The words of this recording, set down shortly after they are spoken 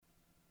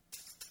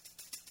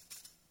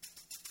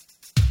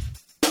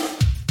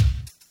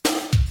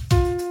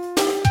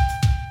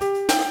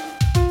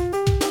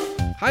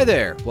Hi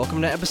there!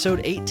 Welcome to episode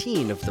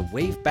 18 of the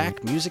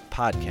Waveback Music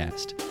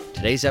Podcast.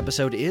 Today's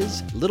episode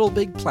is Little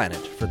Big Planet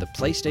for the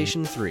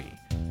PlayStation 3.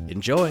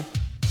 Enjoy!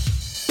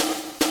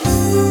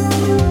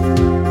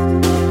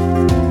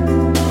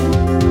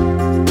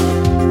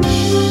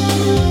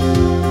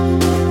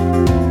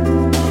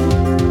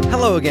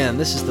 Hello again,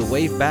 this is the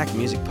Waveback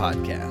Music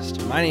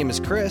Podcast. My name is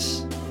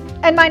Chris.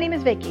 And my name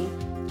is Vicky.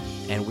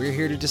 And we're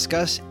here to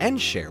discuss and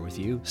share with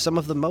you some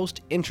of the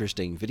most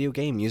interesting video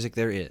game music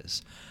there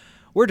is.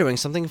 We're doing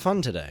something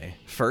fun today.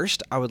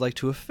 First, I would like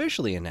to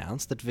officially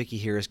announce that Vicky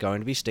here is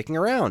going to be sticking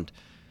around.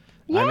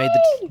 Yay!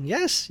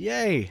 Yes,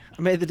 yay!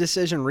 I made the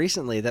decision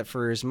recently that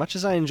for as much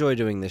as I enjoy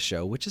doing this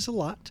show, which is a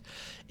lot,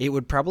 it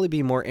would probably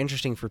be more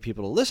interesting for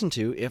people to listen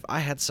to if I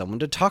had someone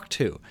to talk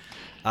to.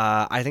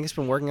 I think it's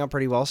been working out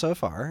pretty well so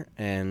far,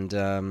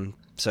 and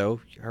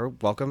so you're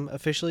welcome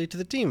officially to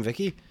the team,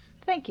 Vicky.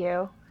 Thank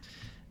you.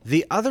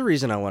 The other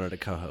reason I wanted to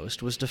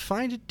co-host was to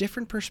find a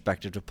different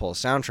perspective to pull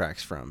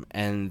soundtracks from,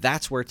 and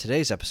that's where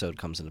today's episode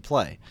comes into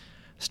play.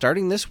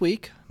 Starting this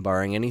week,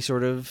 barring any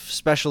sort of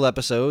special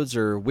episodes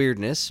or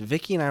weirdness,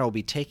 Vicky and I will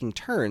be taking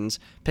turns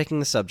picking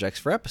the subjects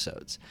for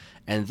episodes,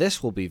 and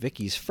this will be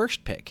Vicky's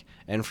first pick,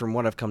 and from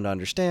what I've come to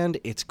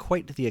understand, it's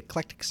quite the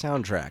eclectic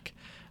soundtrack.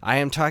 I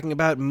am talking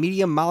about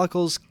Media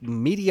Molecule's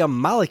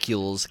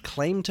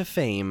claim to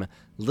fame,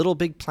 Little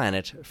Big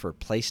Planet for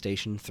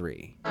PlayStation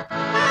 3.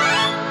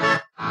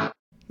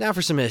 Now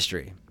for some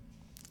history.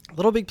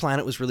 Little Big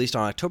Planet was released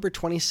on October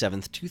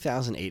 27th,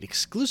 2008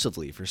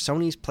 exclusively for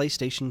Sony's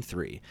PlayStation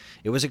 3.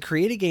 It was a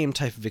create-a-game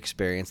type of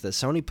experience that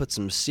Sony put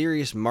some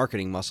serious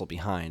marketing muscle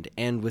behind,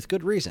 and with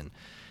good reason.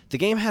 The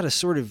game had a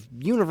sort of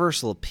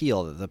universal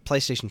appeal that the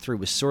PlayStation 3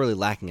 was sorely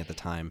lacking at the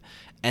time,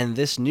 and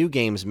this new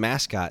game's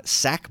mascot,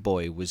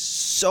 Sackboy, was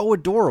so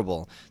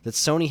adorable that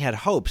Sony had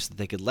hopes that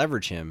they could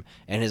leverage him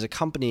and his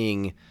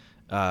accompanying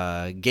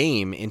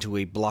game into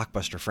a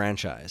blockbuster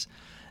franchise.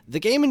 The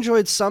game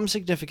enjoyed some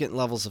significant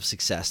levels of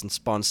success and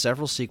spawned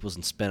several sequels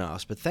and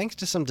spin-offs, but thanks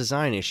to some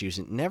design issues,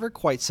 it never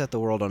quite set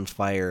the world on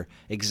fire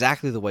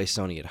exactly the way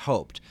Sony had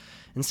hoped.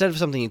 Instead of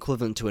something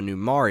equivalent to a new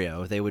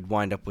Mario, they would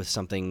wind up with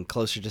something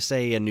closer to,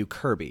 say, a new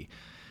Kirby.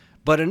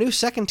 But a new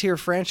second-tier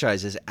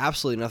franchise is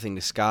absolutely nothing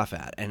to scoff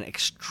at, and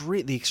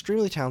the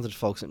extremely talented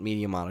folks at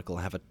Media Molecule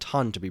have a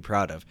ton to be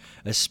proud of,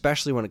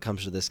 especially when it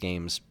comes to this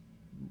game's,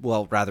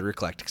 well, rather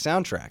eclectic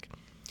soundtrack.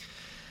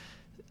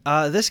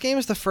 This game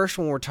is the first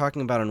one we're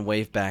talking about on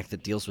Waveback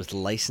that deals with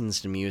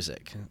licensed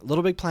music.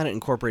 Little Big Planet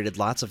incorporated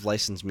lots of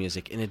licensed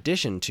music in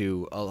addition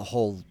to a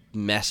whole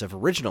mess of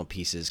original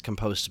pieces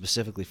composed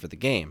specifically for the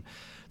game.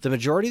 The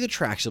majority of the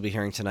tracks you'll be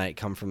hearing tonight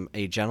come from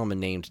a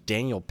gentleman named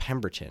Daniel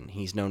Pemberton.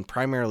 He's known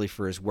primarily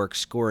for his work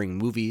scoring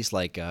movies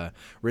like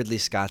Ridley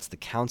Scott's The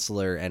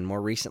Counselor and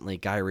more recently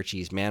Guy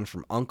Ritchie's Man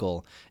from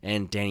U.N.C.L.E.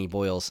 and Danny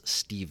Boyle's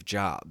Steve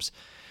Jobs.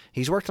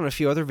 He's worked on a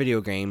few other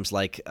video games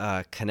like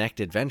Kinect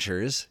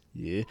Adventures,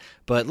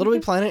 but Little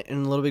Big Planet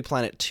and Little Big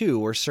Planet 2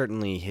 were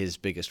certainly his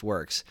biggest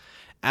works.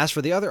 As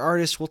for the other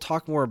artists, we'll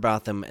talk more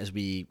about them as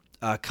we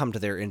come to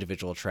their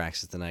individual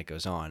tracks as the night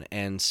goes on.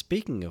 And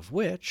speaking of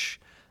which,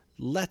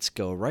 let's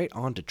go right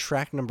on to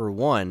track number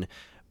 1.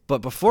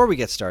 But before we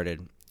get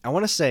started, I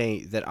want to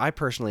say that I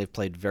personally have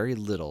played very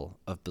little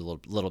of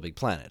Little Big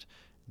Planet.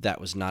 That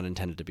was not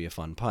intended to be a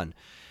fun pun.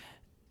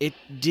 It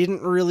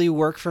didn't really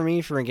work for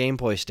me from a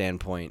gameplay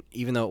standpoint,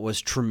 even though it was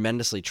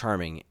tremendously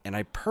charming, and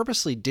I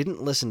purposely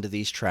didn't listen to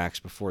these tracks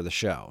before the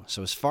show.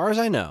 So as far as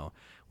I know,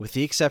 with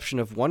the exception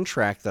of one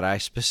track that I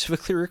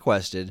specifically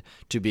requested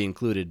to be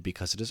included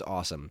because it is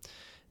awesome,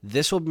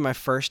 this will be my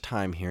first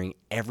time hearing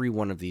every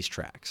one of these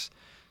tracks.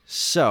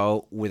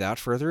 So, without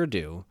further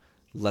ado,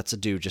 let's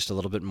do just a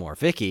little bit more.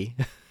 Vicky,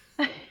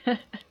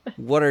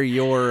 what are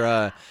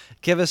your...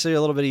 give us a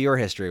little bit of your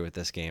history with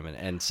this game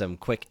and some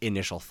quick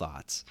initial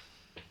thoughts.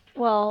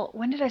 Well,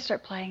 when did I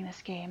start playing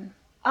this game?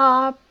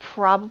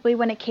 Probably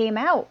when it came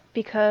out,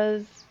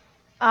 because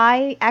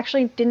I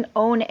actually didn't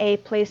own a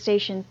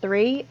PlayStation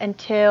 3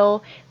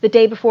 until the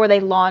day before they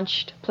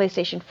launched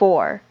PlayStation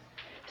 4.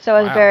 So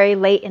I was very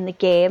late in the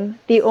game.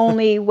 The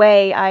only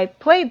way I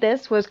played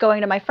this was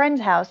going to my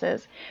friends'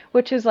 houses,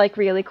 which was like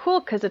really cool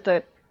because it's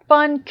a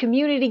fun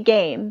community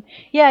game.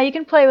 Yeah, you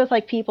can play with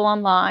like people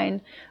online,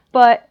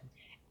 but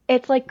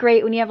it's like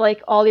great when you have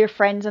like all your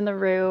friends in the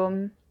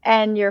room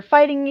and you're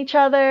fighting each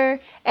other,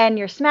 and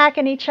you're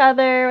smacking each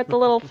other with the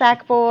little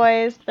sack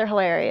boys. They're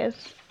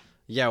hilarious.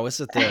 Yeah,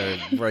 what's it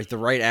the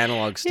right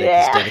analog stick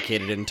is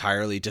dedicated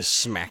entirely to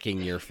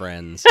smacking your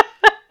friends.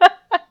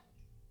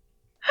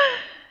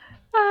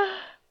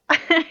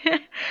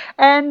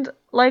 And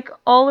like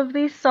all of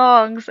these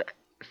songs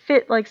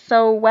fit like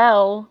so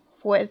well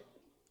with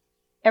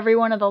every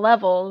one of the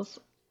levels.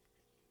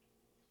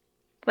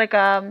 Like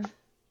I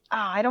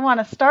don't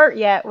want to start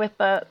yet with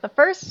the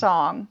first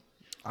song.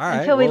 All right,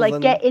 until we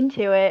get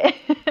into it.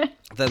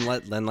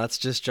 then let's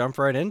just jump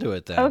right into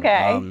it then.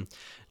 Okay.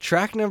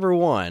 Track number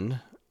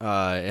 1.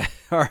 All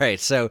right.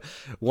 So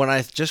when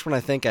I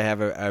think I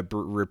have a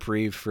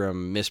reprieve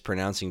from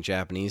mispronouncing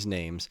Japanese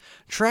names,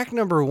 track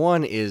number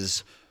 1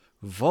 is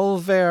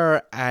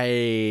Volver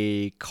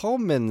a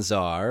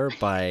Comenzar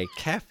by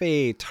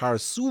Cafe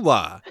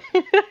Tarsuba.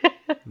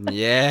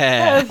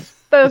 Yeah.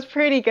 That was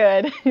pretty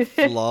good.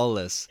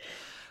 Flawless.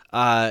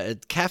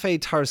 Cafe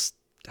Tasuba.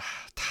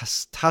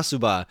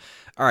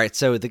 All right,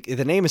 so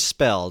the name is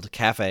spelled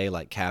cafe,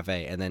 like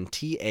cafe, and then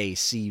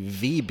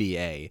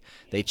Tacvba.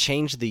 They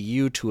changed the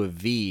U to a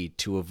V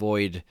to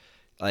avoid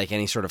like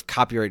any sort of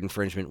copyright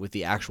infringement with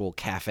the actual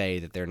cafe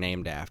that they're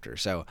named after.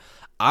 So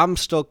I'm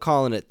still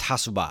calling it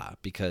Tasuba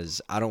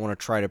because I don't want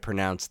to try to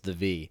pronounce the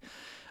V.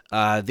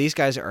 These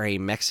guys are a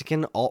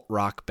Mexican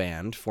alt-rock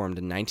band formed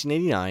in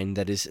 1989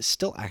 that is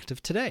still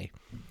active today.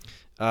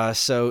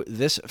 So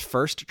this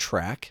first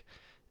track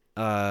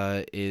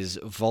is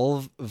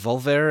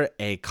Volver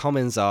a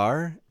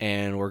Comenzar,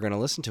 and we're going to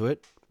listen to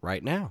it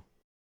right now.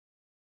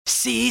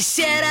 Si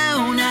hiciera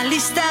una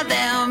lista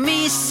de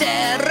mis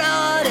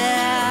errores,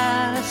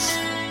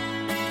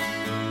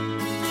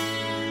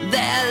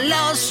 de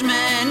los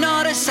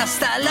menores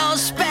hasta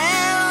los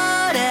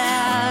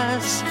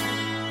peores,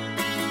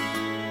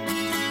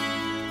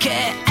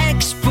 que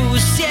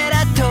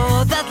expusiera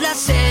todas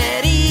las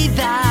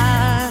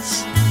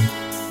heridas,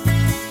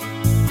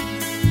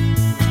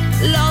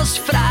 los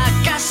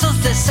fracasos,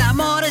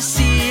 desamores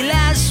y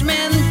las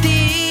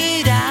mentiras.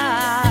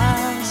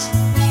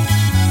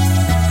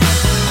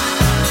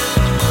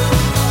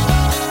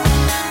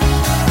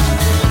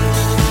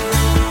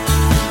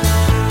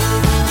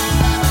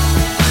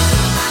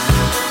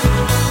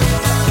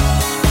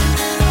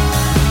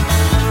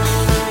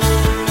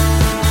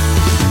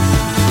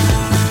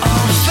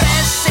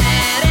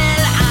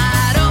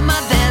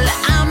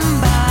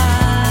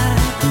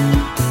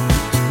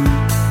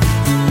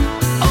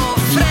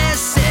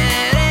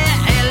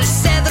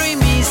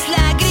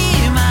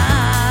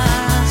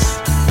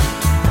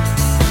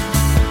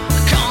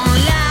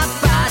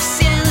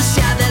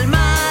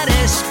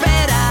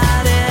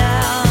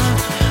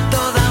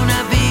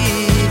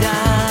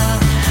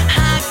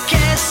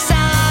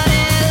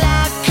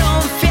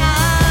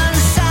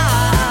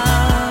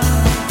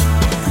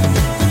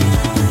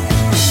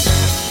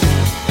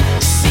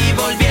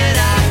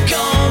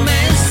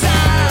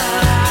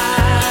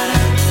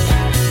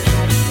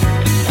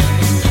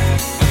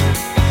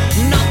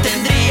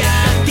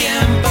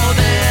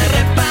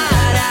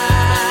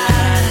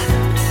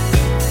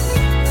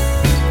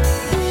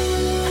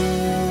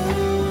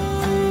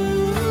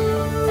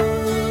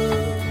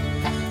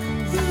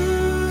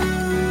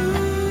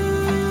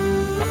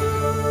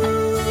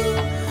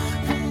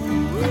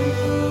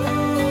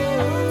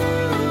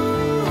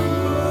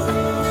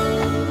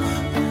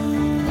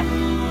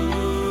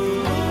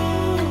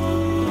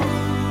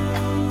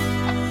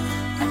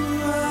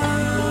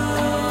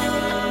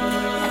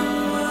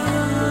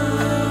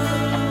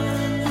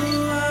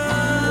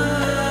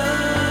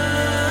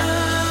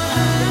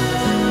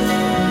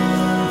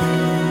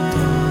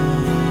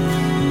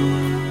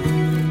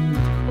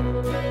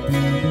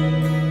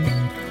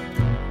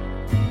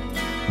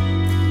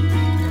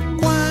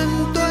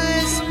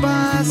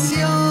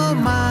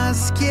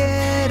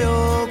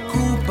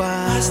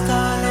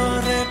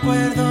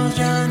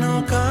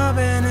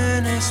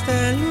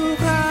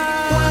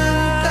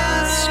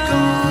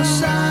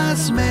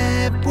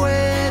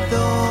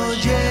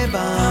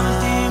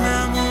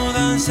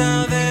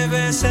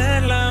 Debe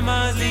ser la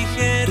más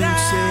ligera.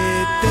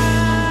 Dulce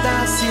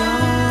tentación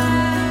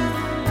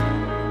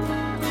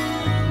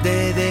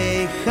de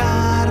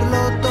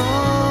dejarlo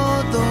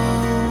todo.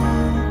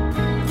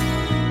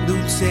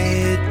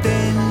 Dulce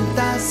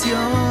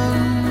tentación,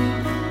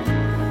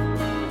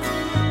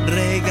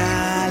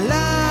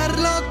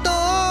 regalarlo todo.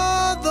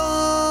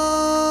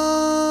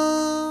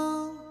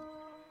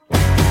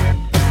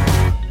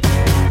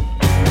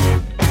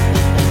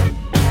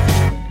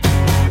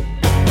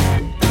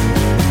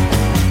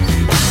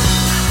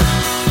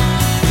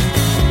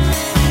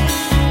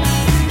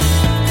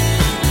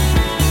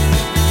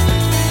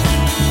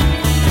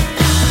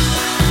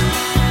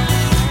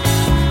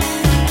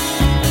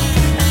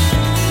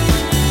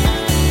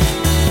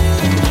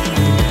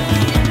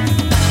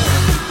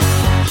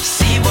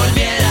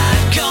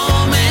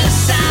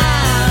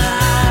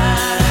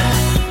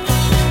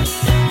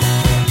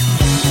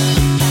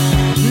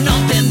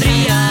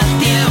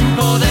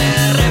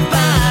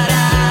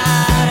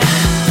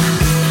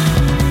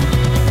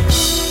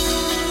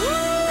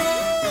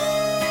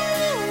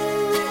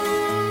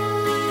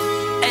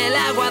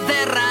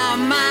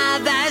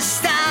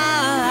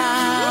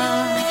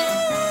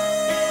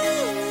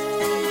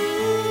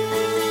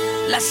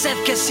 La sed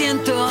que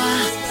siento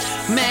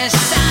me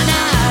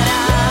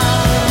sanará.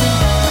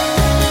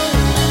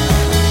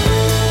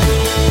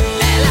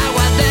 El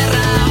agua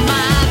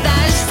derramada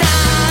está.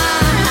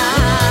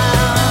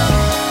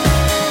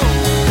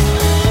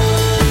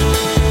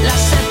 La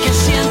sed que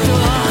siento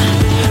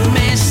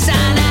me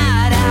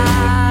sanará.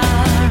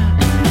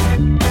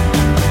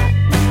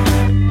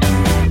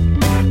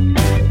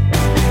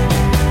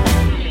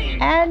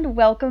 And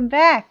welcome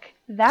back.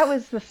 That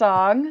was the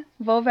song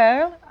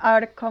Volver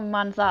a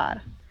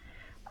Comenzar.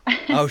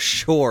 Oh,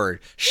 sure.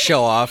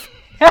 Show off.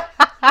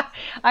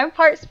 I'm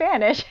part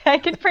Spanish. I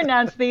can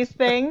pronounce these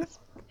things.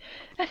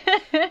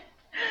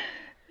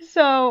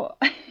 So,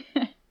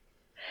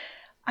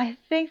 I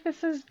think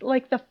this is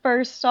like the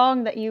first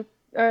song that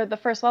or the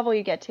first level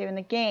you get to in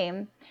the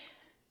game.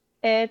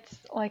 It's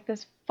like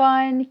this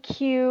fun,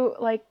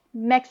 cute, like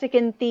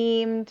Mexican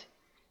themed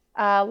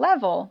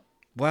level.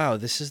 Wow,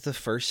 this is the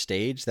first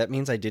stage? That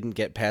means I didn't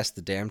get past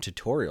the damn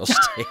tutorial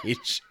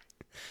stage.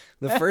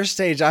 The first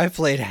stage I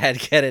played had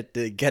Get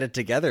It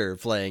Together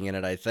playing in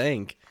it, I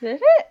think.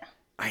 Did it?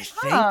 I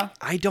think.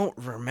 I don't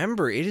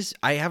remember.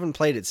 I haven't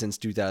played it since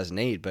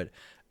 2008, but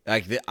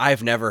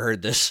I've never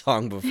heard this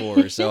song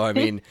before. So, I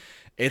mean,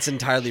 it's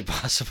entirely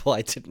possible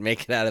I didn't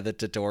make it out of the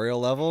tutorial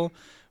level.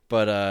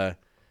 But,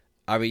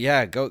 I mean,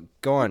 yeah, go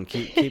on.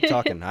 Keep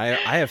talking.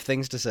 I have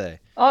things to say.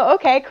 Oh,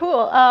 okay,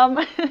 cool.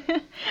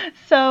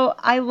 So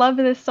I love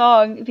this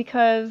song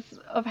because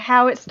of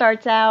how it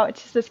starts out.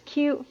 It's just this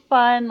cute,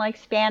 fun, like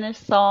Spanish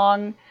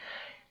song.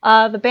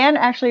 The band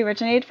actually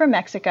originated from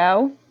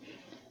Mexico.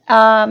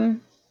 The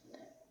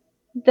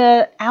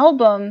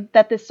album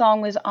that this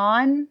song was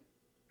on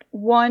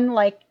won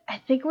like I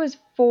think it was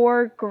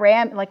 4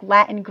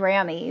 Latin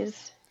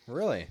Grammys.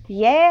 Really?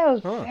 Yeah,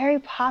 it was very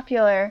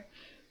popular.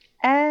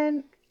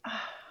 And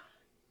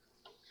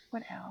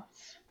what else?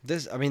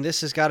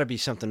 This has got to be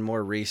something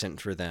more recent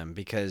for them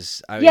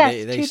because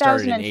they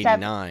started in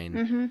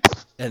 89,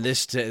 and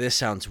this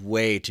sounds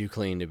way too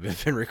clean to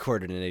have been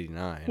recorded in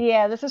 89.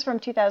 Yeah, this is from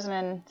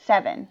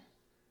 2007.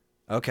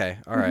 Okay,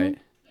 all right.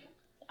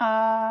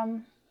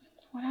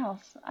 What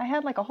else? I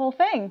had like a whole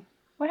thing.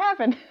 What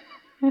happened?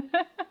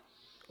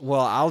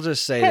 Well, I'll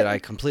just say that I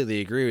completely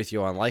agree with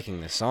you on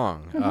liking this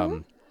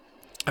song.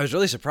 I was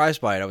really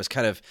surprised by it. I was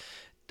kind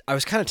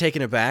of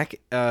taken aback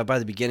by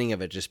the beginning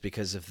of it, just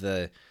because of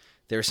there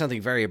was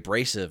something very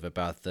abrasive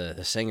about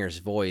the singer's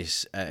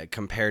voice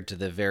compared to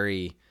the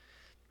very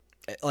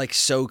like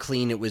so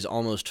clean it was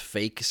almost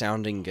fake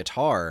sounding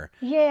guitar.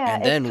 Yeah,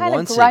 and then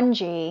it's kind of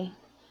grungy.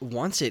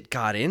 Once it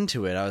got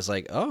into it, I was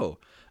like, oh,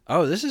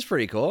 this is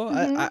pretty cool.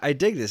 I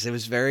dig this. It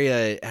was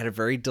had a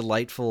very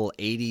delightful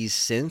 80s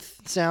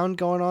synth sound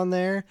going on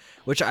there,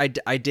 which I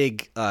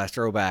dig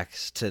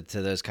throwbacks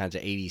to those kinds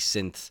of 80s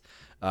synth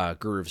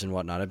grooves and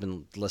whatnot. I've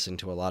been listening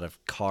to a lot of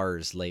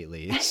Cars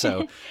lately,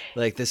 so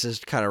like this is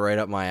kind of right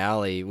up my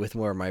alley with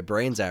where my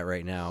brain's at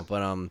right now.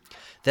 But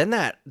then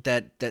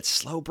that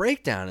slow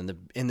breakdown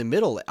in the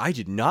middle, I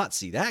did not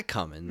see that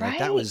coming. Like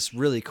that was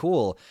really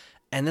cool.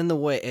 And then the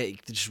way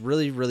it just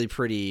really, really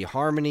pretty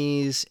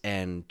harmonies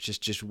and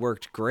just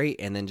worked great,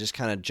 and then just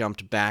kind of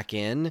jumped back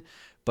in.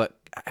 But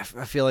I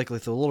feel like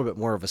with a little bit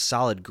more of a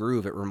solid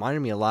groove, it reminded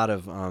me a lot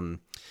of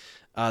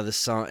the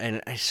song,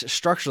 and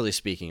structurally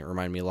speaking, it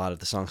reminded me a lot of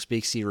the song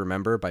 "Speak, See,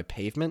 Remember" by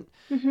Pavement.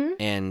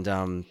 And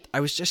I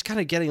was just kind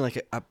of getting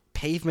like a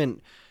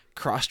Pavement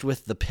crossed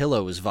with the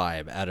Pillows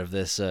vibe out of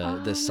this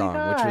this song,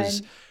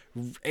 which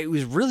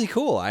was really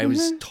cool. I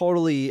was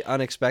totally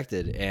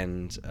unexpected,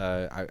 and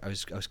I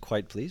was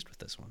quite pleased with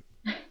this one.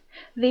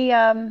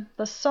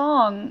 The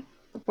song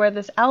where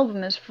this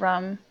album is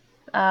from,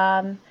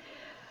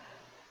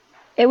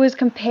 it was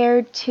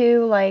compared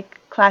to like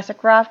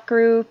classic rock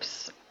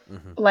groups,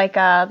 like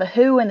the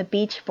Who and the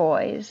Beach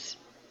Boys.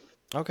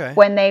 Okay.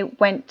 When they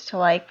went to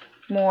like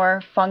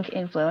more funk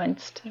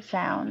influenced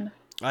sound.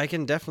 I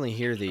can definitely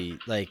hear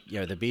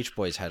the Beach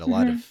Boys had a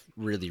lot of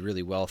really,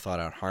 really well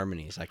thought out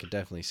harmonies. I could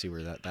definitely see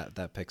where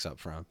that picks up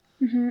from.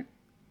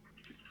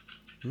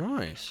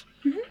 Nice.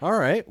 All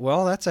right.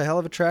 Well, that's a hell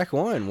of a track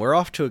one. We're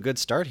off to a good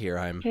start here.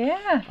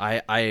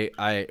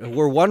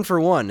 We're 1 for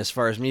 1 as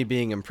far as me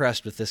being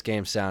impressed with this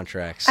game's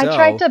soundtrack. So, I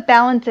tried to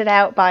balance it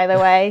out, by the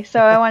way. So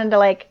I wanted to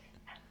like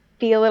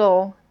be a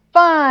little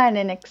fun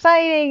and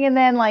exciting, and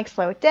then like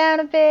slow it down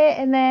a bit,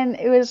 and then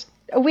it was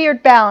a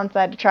weird balance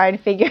I had to try to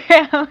figure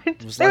out.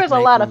 There was a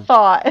lot of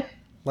thought.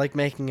 Like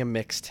making a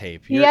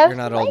mixtape. You're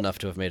not old enough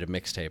to have made a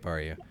mixtape, are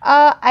you?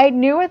 I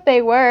knew what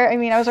they were. I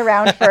mean, I was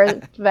around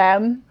for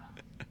them.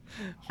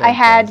 I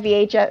had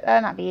VHS,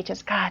 not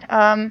VHS,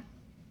 God.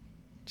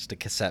 Just a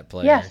cassette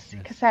player. Yes,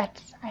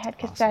 cassettes. I had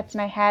cassettes,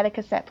 and I had a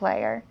cassette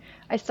player.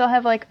 I still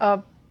have like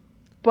a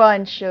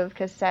bunch of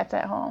cassettes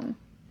at home.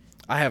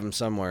 I have them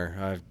somewhere.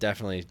 I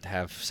definitely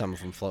have some of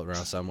them floating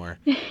around somewhere.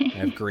 I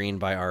have Green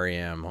by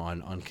R.E.M.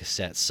 on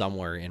cassette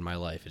somewhere in my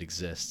life. It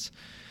exists.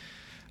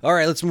 All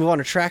right, let's move on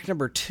to track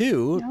number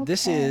 2. Okay.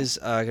 This is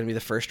going to be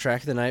the first track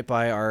of the night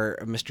by our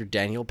Mr.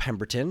 Daniel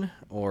Pemberton,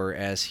 or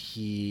as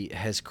he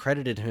has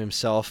credited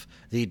himself,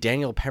 the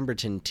Daniel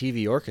Pemberton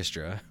TV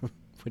Orchestra,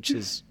 which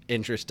is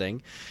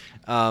interesting.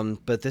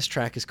 But this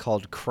track is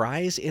called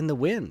Cries in the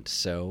Wind,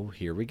 so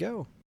here we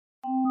go.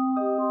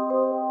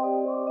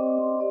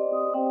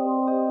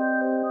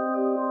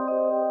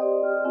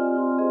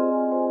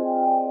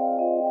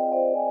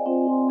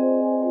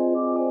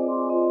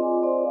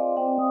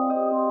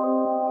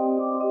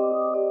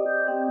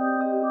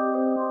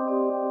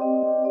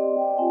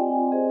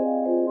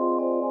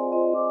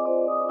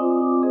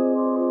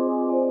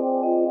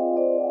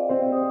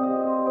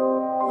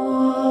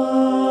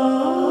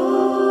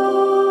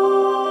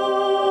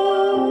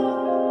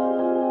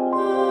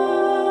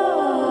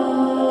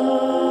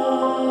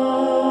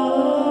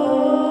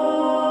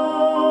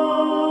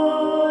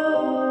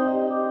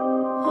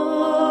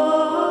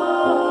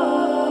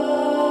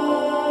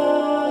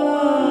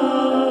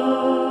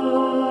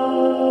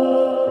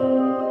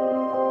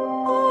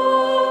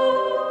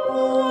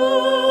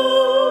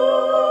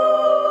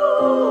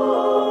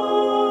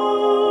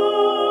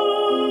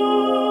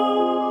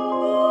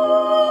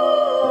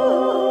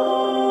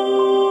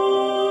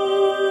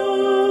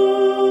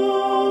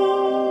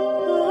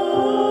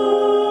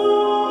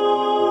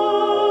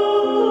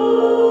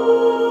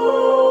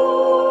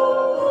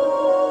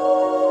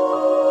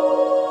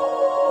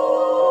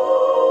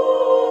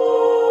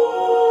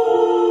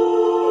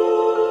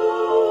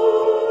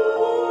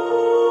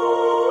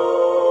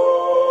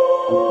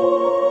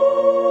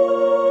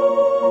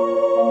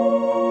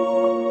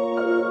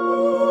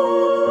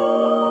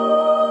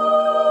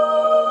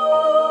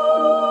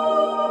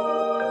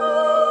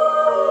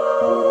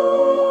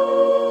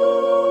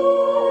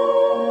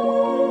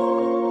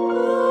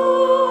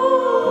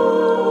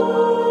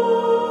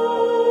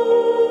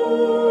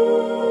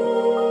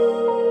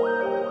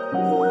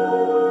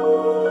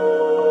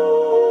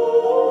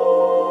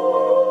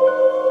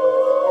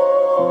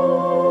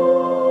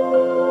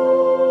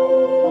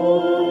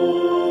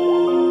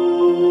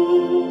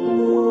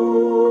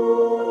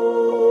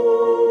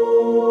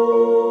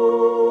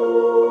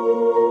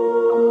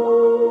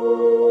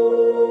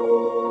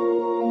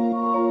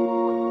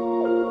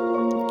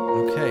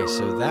 Okay,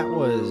 so that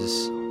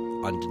was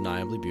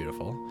undeniably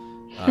beautiful.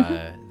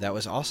 That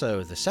was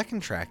also the second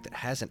track that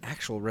has an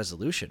actual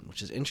resolution,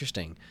 which is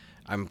interesting.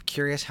 I'm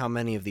curious how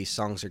many of these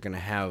songs are going to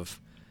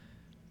have,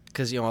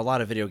 because, a lot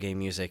of video game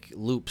music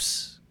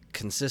loops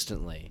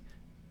consistently,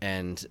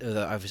 and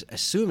I was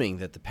assuming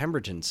that the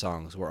Pemberton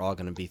songs were all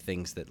going to be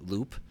things that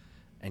loop,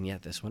 and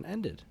yet this one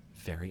ended.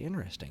 Very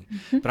interesting.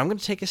 But I'm going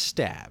to take a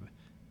stab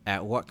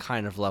at what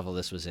kind of level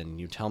this was in, and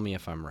you tell me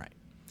if I'm right.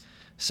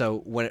 So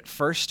when it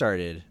first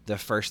started, the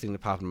first thing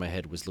that popped in my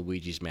head was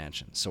Luigi's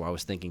Mansion. So I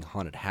was thinking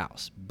haunted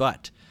house.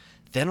 But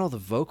then all the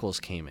vocals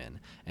came in,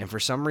 and for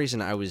some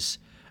reason I was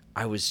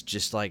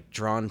just like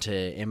drawn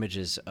to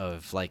images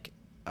of like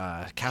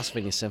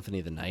Castlevania Symphony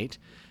of the Night,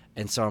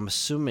 and so I'm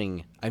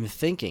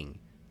thinking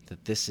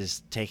that this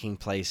is taking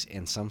place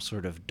in some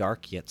sort of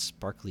dark yet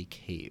sparkly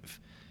cave.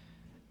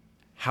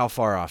 How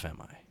far off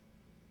am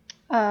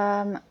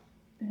I?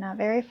 Not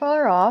very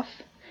far off.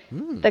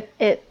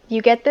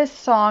 You get this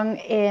song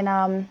in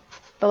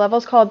the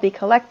level's called The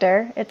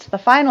Collector. It's the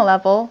final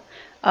level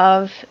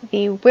of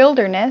the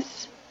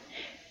Wilderness,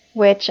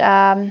 which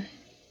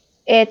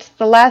it's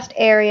the last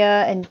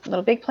area in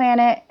Little Big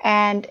Planet,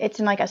 and it's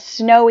in like a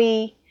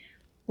snowy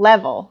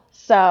level.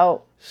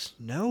 So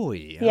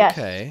snowy. Yes.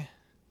 Okay.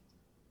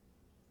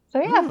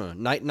 So yeah.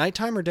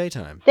 Nighttime or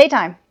daytime?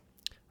 Daytime.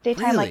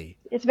 Daytime. Really? Like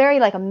it's very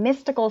like a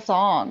mystical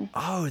song.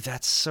 Oh,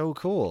 that's so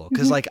cool.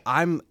 Because like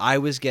I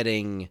was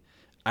getting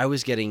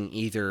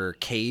either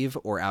cave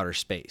or outer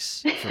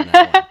space from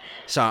that one.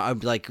 So I'm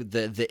like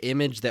the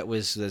image that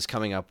was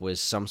coming up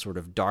was some sort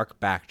of dark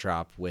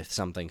backdrop with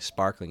something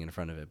sparkling in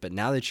front of it. But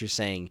now that you're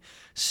saying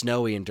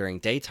snowy and during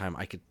daytime,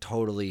 I could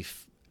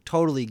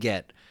totally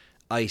get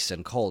ice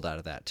and cold out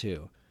of that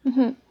too.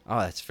 Mm-hmm. Oh,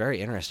 that's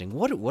very interesting.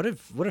 What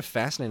a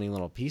fascinating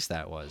little piece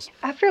that was.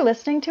 After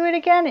listening to it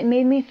again, it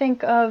made me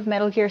think of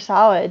Metal Gear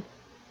Solid.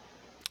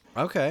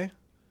 Okay.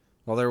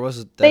 Well,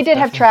 they did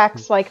have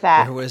tracks like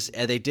that.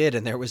 They did,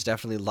 and there was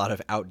definitely a lot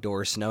of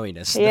outdoor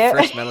snowiness in Yeah.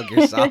 the first Metal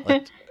Gear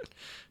Solid.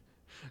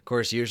 Of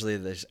course, usually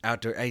there's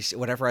outdoor.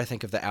 Whenever I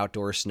think of the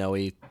outdoor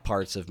snowy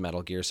parts of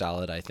Metal Gear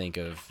Solid, I think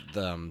of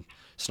the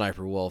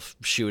Sniper Wolf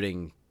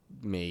shooting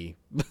me.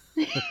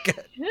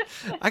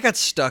 I got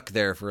stuck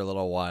there for a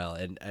little while,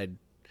 and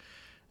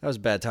that was a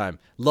bad time.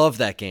 Love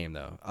that game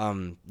though.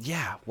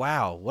 Yeah,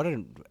 wow, what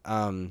a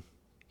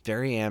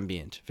very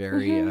ambient,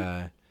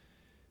 very.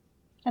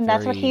 And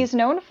that's what he's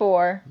known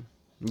for.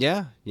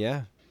 Yeah,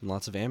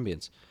 lots of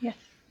ambience. Yes.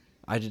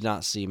 I did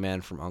not see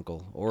Man from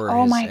U.N.C.L.E. or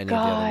any of the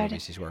other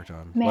movies he's worked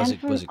on. Man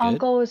from was it good?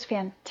 U.N.C.L.E. was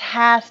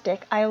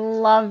fantastic. I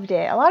loved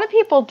it. A lot of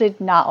people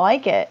did not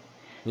like it.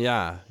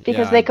 Yeah.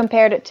 Because they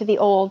compared it to the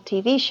old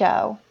TV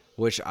show.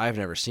 Which I've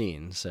never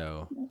seen,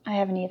 so... I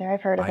haven't either.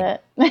 I've heard of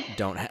it.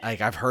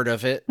 I've heard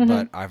of it,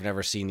 but I've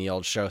never seen the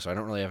old show, so I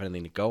don't really have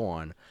anything to go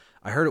on.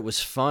 I heard it was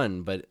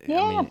fun, but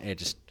yeah. I mean,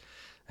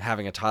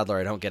 having a toddler,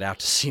 I don't get out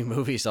to see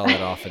movies all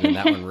that often, and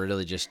that one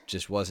really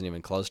just wasn't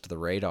even close to the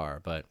radar.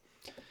 But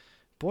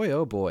boy,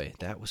 oh boy,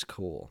 that was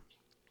cool.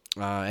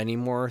 Any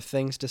more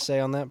things to say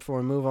on that before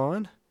we move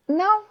on?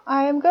 No,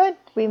 I am good.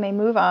 We may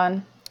move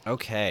on.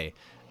 Okay.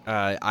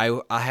 I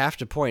have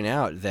to point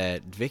out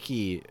that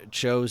Vicky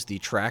chose the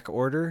track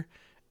order,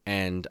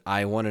 and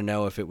I want to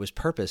know if it was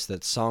purpose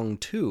that song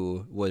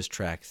 2 was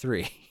track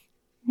 3.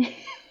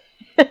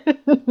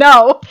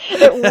 No,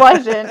 it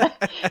wasn't.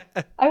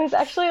 I was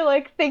actually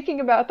like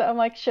thinking about that. I'm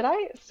like, should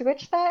I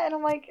switch that? And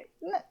I'm like,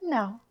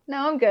 no,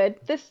 I'm good.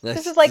 This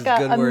is like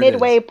a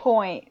midway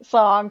point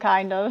song,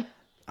 kind of.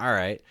 All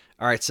right.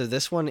 So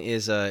this one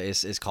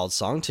is called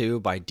Song 2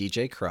 by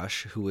DJ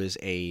Crush, who is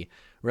a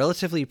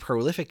relatively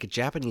prolific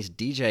Japanese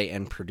DJ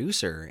and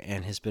producer,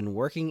 and has been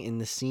working in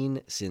the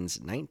scene since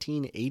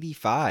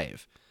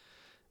 1985.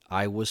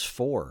 I was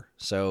 4,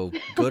 so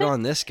good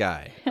on this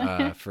guy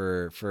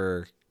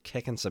for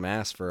kicking some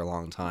ass for a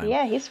long time.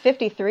 Yeah, he's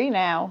 53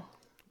 now.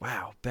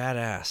 Wow,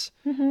 badass.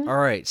 Mm-hmm. All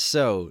right,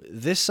 so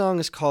this song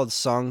is called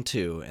Song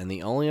 2, and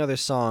the only other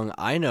song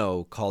I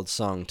know called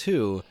Song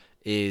 2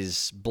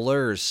 is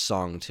Blur's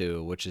Song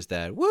 2, which is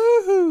that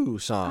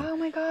woohoo song. Oh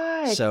my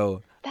god.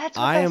 So that's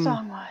what that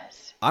song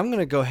was. I'm going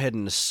to go ahead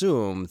and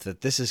assume that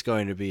this is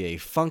going to be a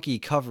funky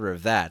cover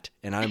of that,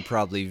 and I'm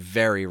probably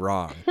very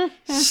wrong.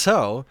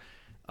 So,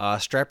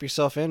 strap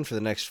yourself in for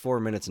the next 4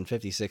 minutes and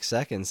 56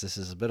 seconds. This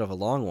is a bit of a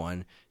long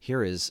one.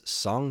 Here is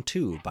Song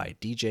 2 by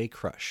DJ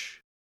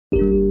Crush.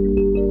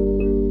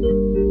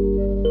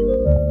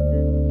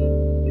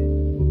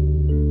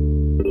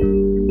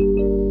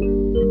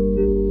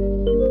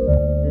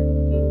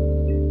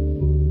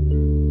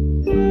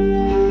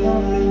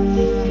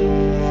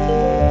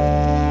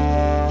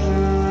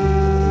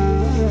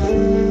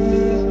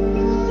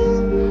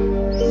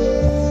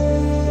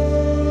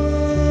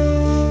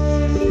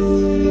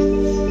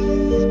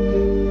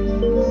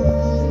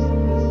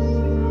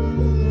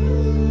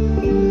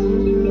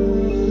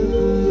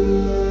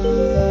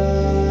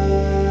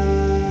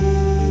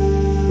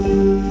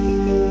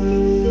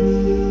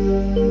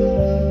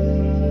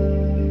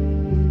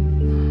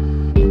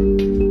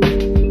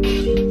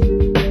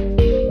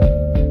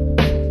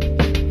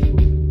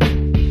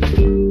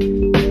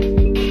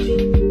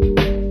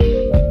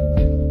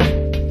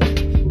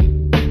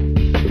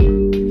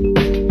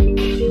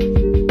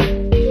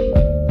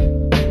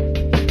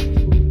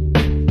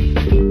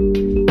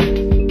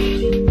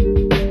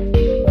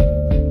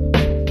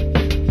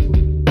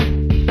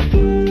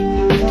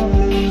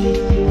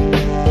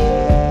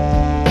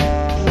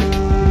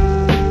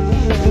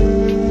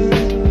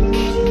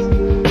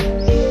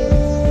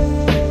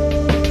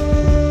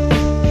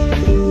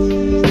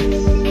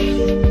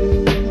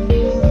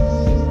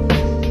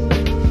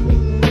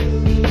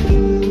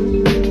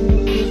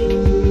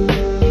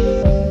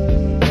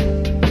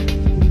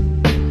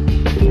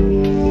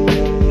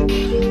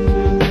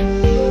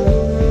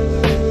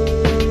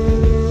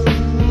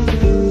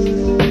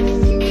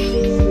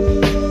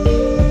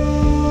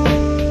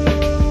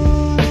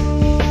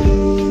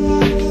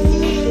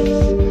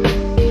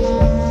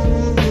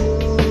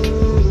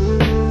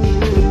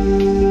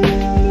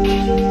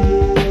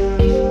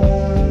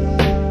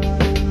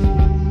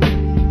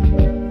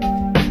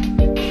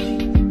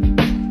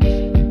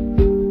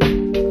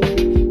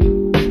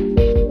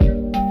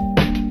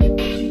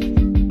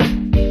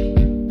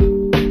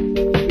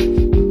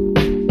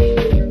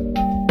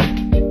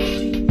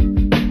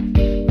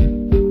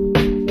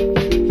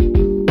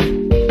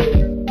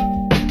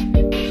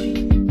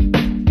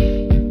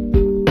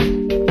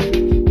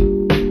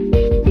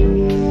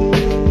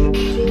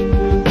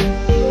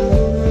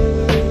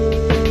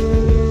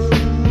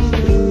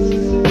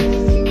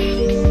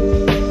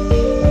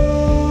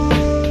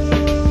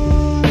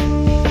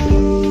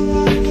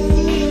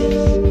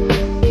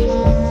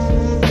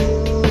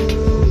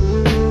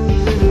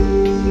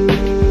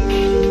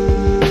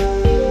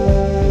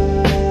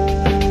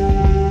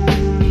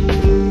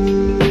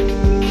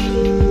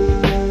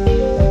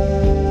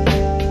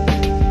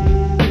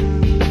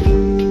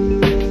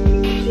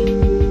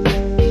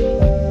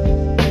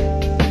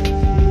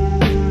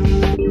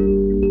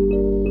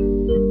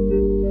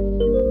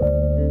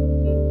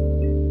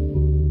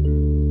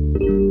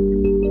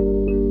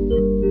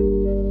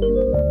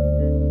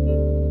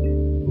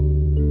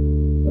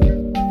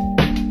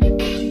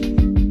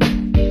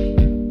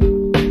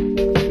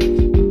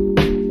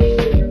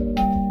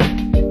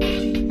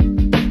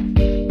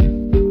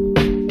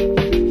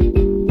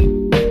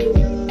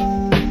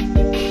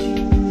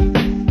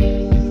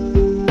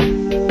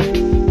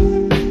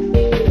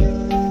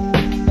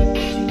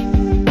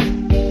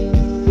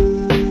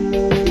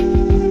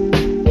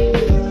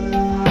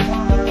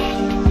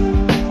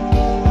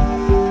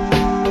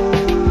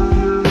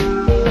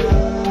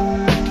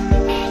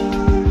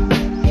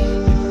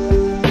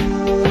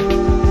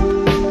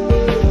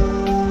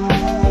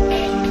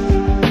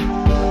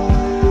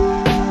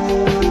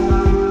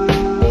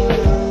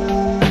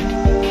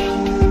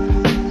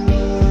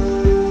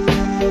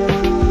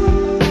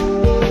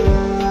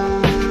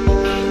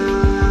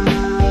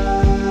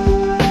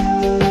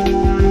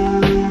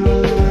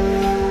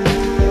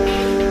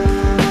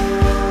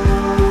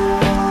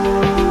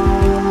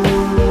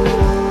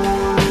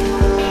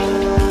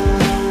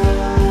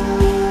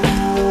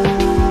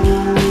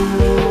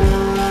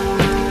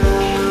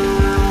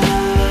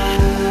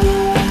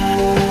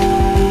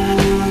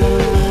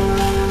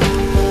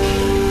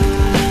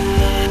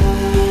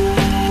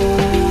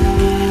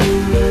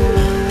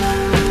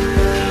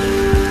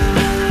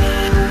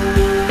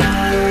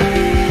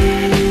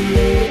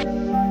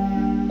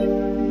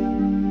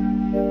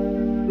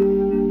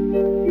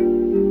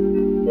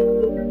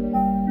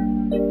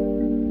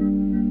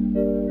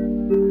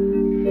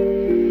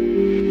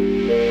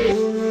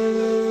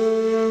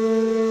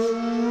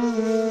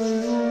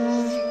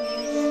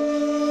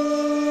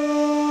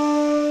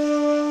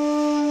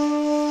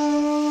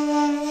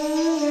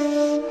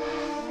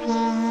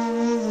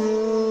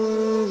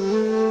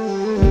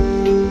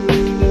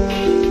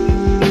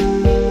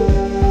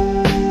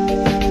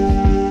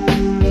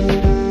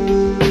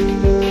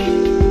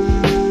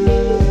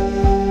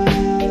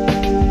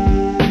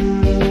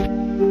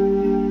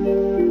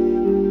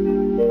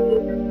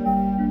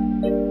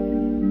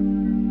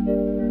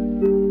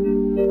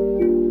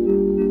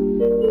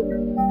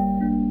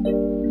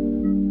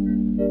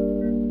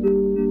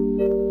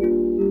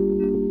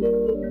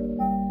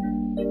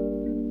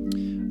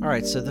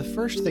 right, so the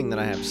first thing that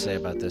I have to say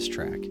about this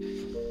track,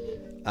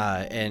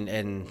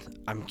 and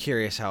I'm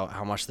curious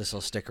how much this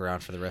will stick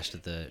around for the rest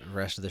of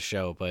the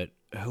show, but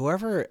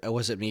whoever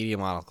was at Media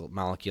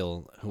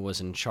Molecule who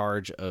was in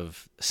charge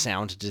of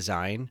sound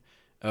design,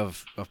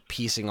 of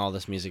piecing all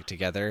this music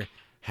together,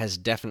 has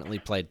definitely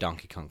played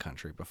Donkey Kong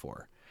Country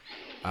before.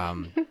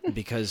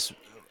 Because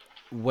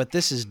what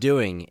this is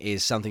doing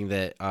is something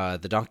that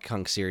the Donkey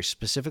Kong series,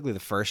 specifically the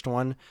first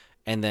one,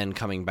 and then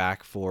coming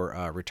back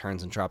for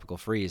Returns and Tropical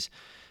Freeze,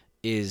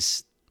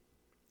 is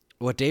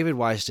what David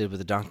Wise did with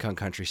the Donkey Kong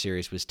Country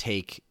series was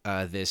take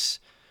this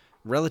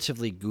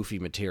relatively goofy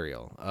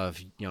material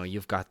of,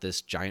 you've got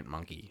this giant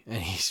monkey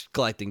and he's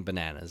collecting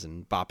bananas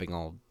and bopping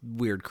all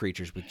weird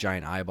creatures with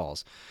giant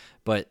eyeballs.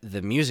 But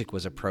the music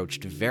was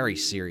approached very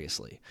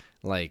seriously,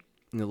 like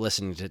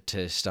listening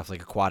to stuff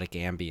like Aquatic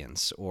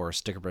Ambience or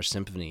Sticker Brush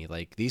Symphony.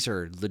 Like, these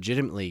are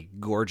legitimately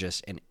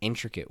gorgeous and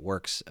intricate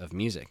works of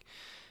music.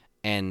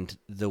 And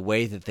the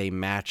way that they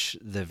match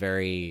the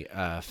very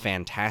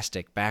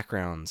fantastic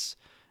backgrounds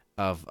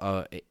of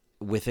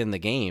within the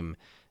game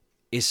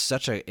is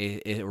such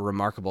a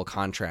remarkable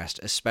contrast,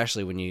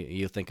 especially when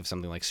you think of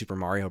something like Super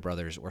Mario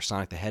Brothers or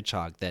Sonic the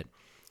Hedgehog that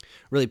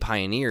really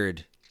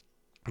pioneered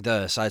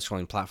the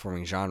side-scrolling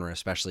platforming genre,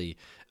 especially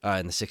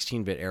in the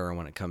 16-bit era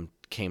when it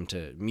came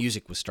to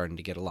music was starting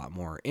to get a lot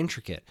more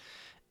intricate.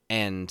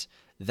 And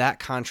that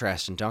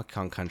contrast in Donkey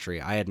Kong Country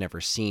I had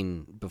never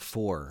seen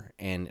before,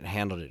 and it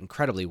handled it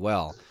incredibly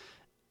well.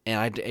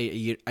 And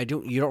you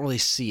don't really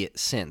see it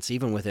since,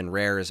 even within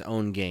Rare's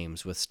own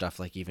games with stuff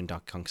like even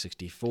Donkey Kong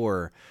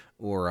 64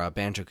 or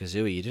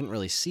Banjo-Kazooie. You didn't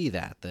really see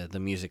that. The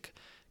music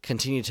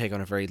continued to take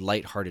on a very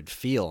lighthearted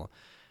feel.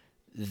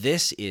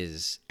 This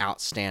is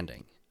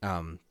outstanding.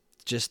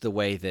 Just the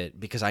way that,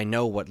 because I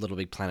know what Little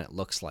Big Planet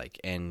looks like,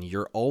 and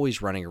you're always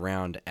running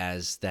around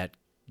as that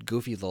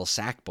goofy little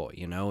sack boy,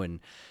 and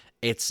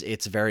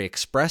it's very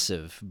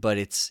expressive, but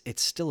it's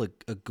still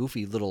a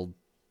goofy little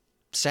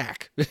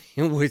sack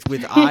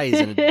with eyes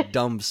and a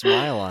dumb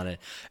smile on it,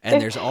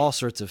 and there's all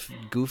sorts of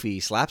goofy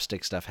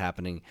slapstick stuff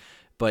happening.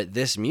 But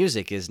this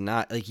music is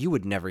not, like, you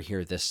would never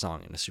hear this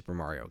song in a Super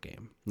Mario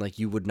game. Like,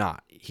 you would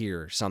not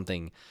hear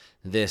something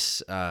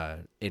this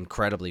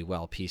incredibly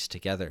well pieced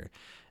together.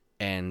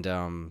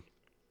 And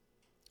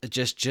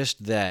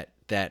just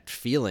that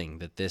feeling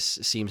that this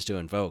seems to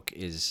invoke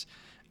is,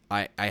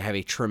 I have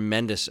a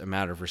tremendous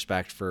amount of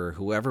respect for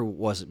whoever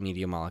was at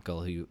Media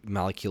Molecule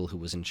who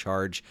was in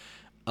charge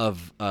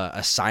of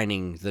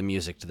assigning the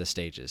music to the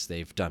stages.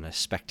 They've done a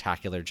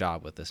spectacular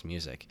job with this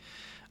music.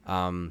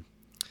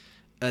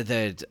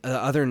 The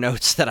other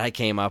notes that I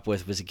came up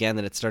with was, again,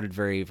 that it started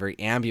very, very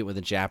ambient with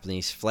a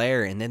Japanese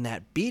flair, and then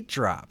that beat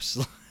drops.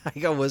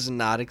 I was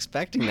not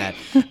expecting that.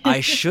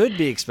 I should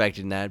be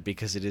expecting that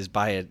because it is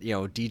by a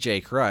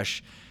DJ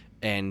Crush,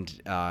 and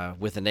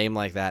with a name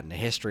like that and a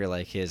history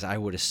like his, I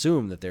would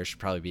assume that there should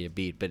probably be a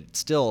beat, but it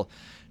still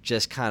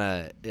just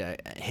kind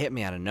of hit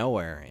me out of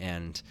nowhere,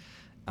 and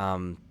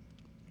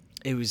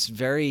it was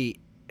very,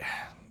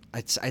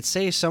 I'd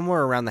say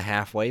somewhere around the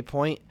halfway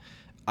point,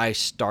 I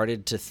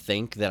started to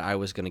think that I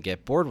was going to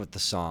get bored with the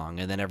song,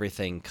 and then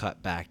everything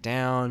cut back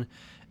down,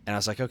 and I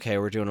was like, okay,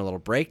 we're doing a little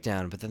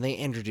breakdown, but then they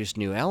introduced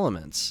new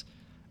elements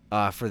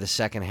for the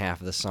second half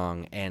of the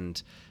song,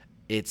 and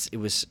it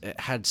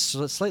had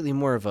slightly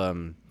more of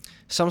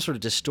some sort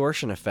of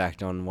distortion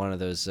effect on one of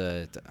those.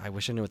 I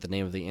wish I knew what the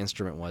name of the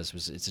instrument was.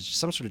 It's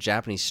some sort of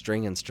Japanese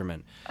string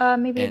instrument.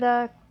 Maybe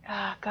not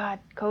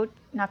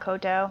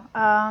koto.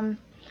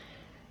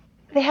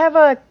 They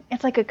have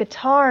it's like a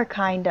guitar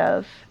kind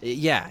of.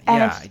 Yeah,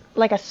 and it's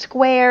like a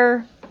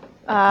square.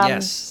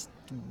 Yes.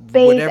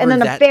 Bass, whatever, and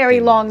then a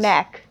very long is.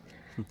 neck.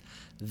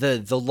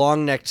 The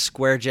long-necked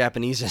square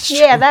Japanese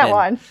instrument. Yeah, that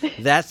one.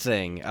 That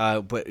thing.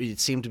 But it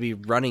seemed to be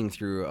running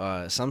through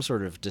some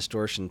sort of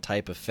distortion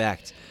type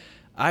effect.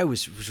 I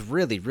was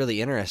really,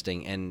 really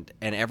interesting, and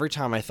every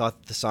time I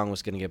thought the song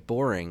was going to get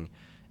boring,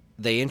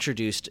 they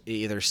introduced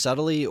either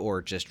subtly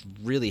or just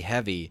really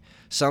heavy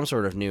some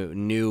sort of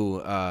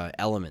new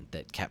element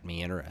that kept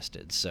me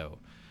interested. So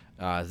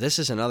this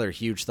is another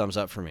huge thumbs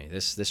up for me.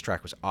 This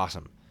track was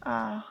awesome.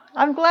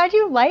 I'm glad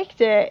you liked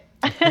it.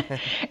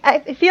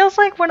 It feels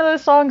like one of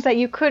those songs that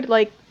you could,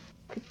 like,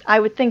 I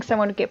would think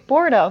someone would get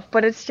bored of,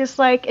 but it's just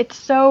like, it's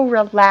so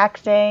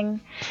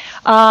relaxing.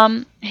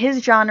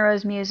 His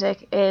genre's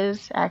music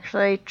is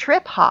actually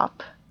trip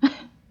hop.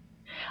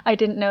 I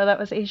didn't know that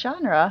was a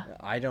genre.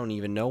 I don't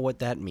even know what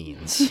that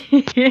means.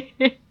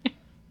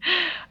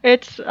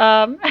 It's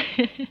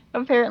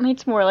apparently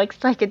it's more like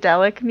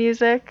psychedelic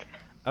music.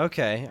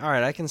 Okay, all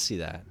right, I can see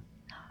that.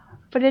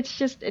 But it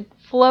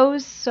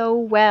flows so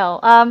well.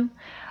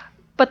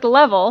 But the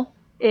level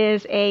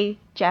is a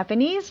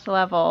Japanese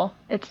level.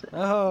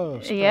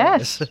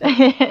 Yes.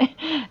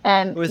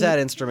 And with that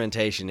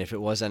instrumentation, if it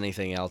was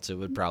anything else, it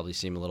would probably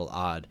seem a little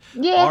odd.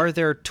 Yeah. Are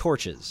there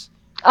torches?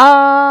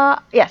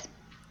 Yes.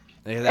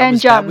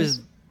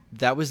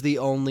 That was the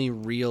only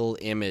real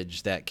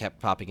image that kept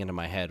popping into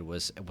my head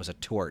was a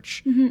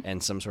torch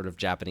and some sort of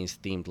Japanese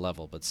themed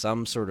level, but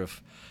some sort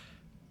of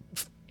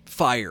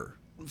fire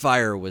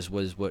fire was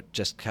what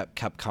just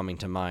kept coming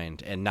to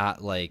mind, and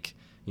not like,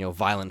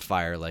 violent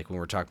fire like when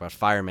we're talking about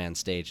Fireman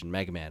stage and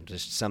Mega Man.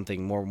 Just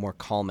something more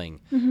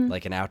calming,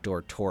 like an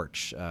outdoor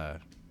torch.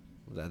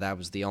 That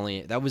was the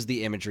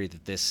imagery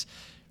that this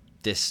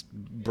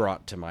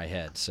brought to my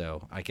head.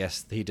 So I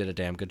guess he did a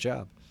damn good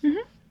job.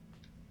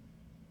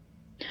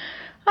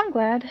 I'm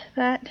glad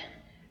that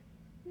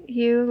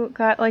you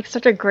got like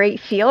such a great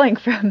feeling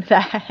from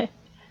that.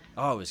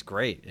 Oh, it was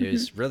great. It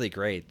was really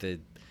great.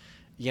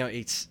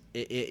 It's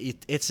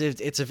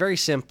a very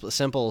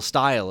simple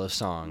style of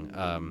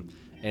song.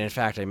 And in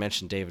fact, I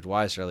mentioned David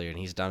Wise earlier, and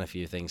he's done a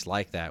few things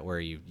like that, where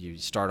you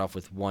start off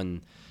with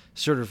one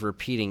sort of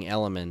repeating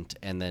element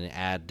and then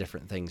add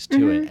different things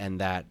to it.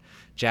 And that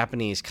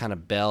Japanese kind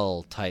of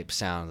bell type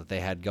sound that they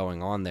had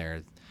going on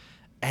there.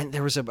 And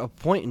there was a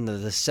point in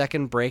the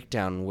second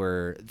breakdown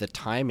where the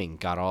timing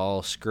got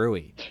all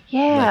screwy.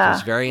 Yeah. Like it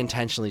was very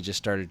intentionally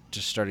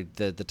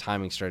the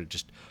timing started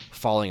just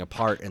falling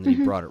apart, and then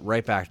he brought it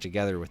right back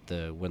together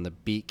when the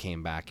beat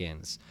came back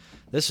in.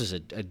 This was a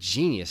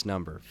genius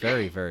number.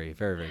 Very, very,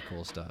 very, very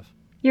cool stuff.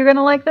 You're going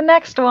to like the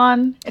next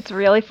one. It's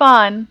really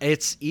fun.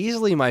 It's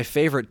easily my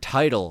favorite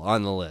title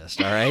on the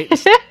list, all right?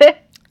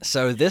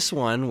 So this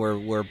one,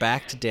 we're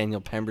back to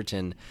Daniel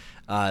Pemberton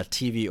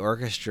TV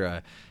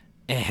Orchestra,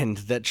 and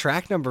that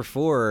track number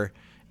 4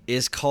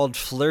 is called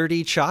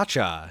Flirty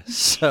Cha-Cha.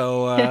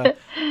 So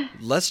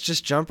let's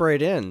just jump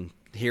right in.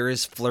 Here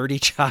is Flirty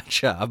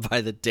Cha-Cha by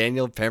the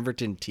Daniel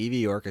Pemberton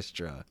TV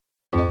Orchestra.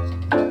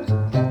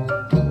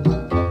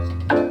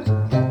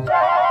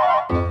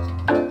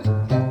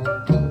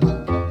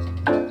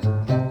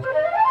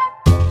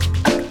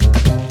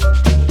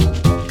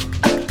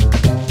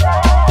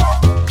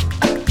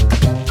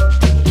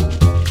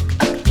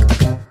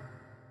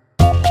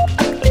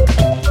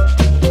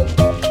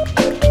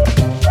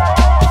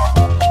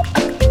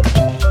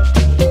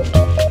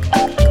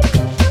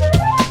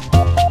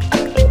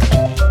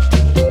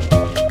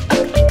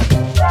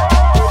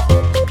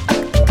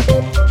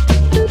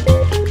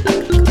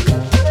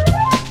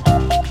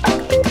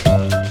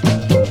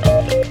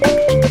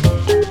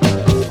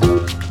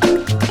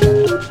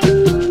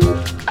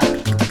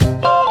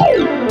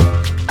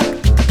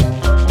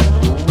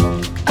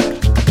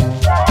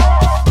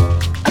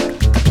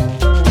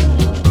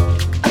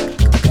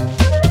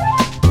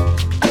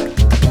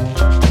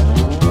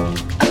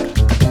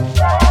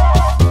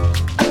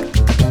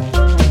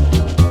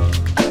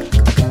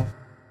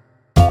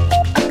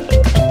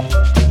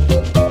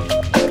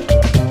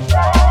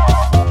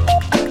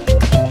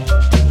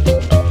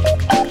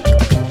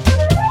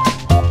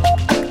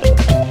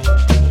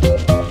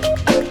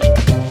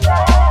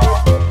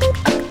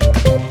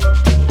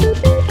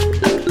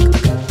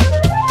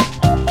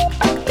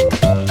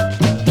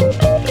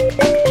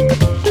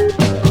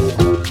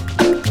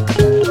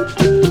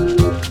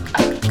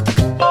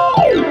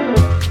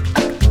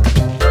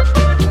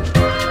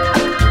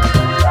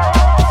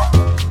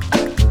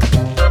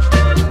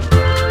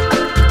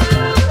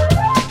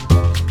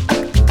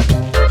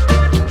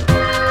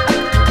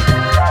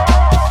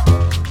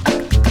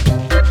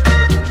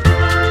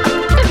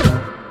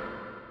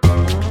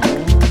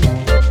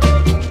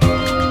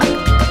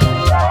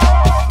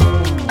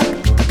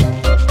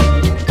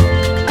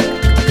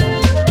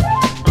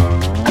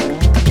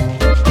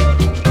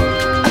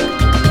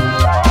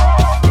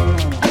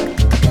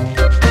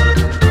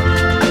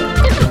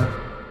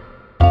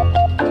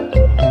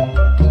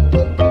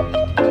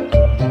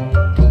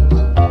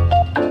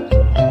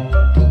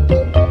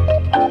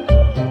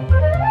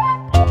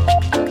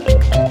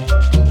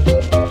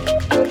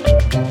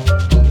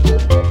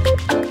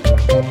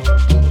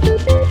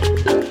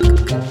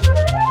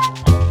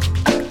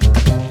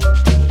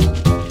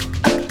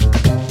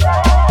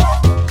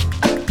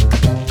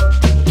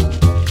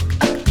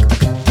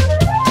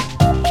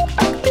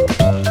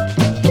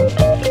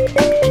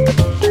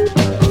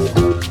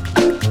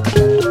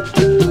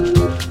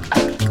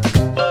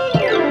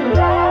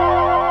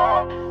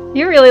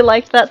 really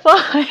liked that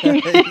song.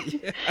 Yeah,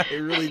 I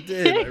really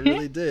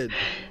did.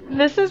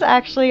 This is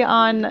actually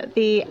on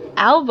the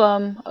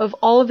album of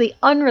all of the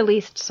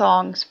unreleased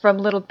songs from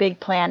Little Big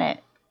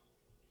Planet.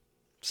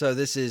 So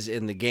this is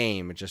in the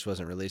game. It just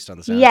wasn't released on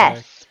the soundtrack?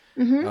 Yes.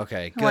 Mm-hmm.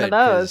 Okay, good. One of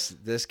those.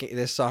 This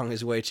song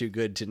is way too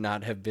good to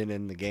not have been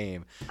in the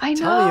game. I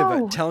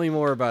know. Tell me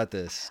more about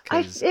this.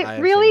 This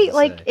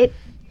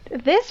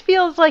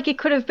feels like it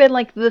could have been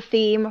like the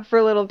theme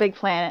for Little Big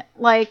Planet.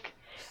 Like,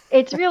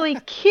 it's really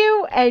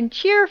cute and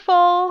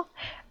cheerful.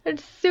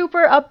 It's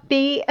super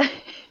upbeat.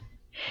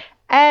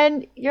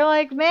 And you're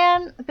like,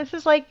 man, this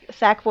is like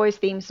Sackboy's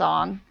theme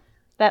song.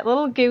 That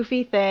little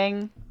goofy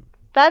thing.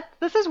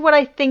 This is what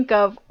I think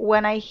of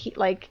when I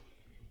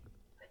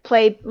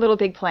play Little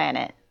Big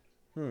Planet.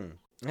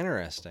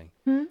 Interesting.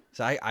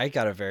 So I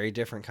got a very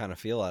different kind of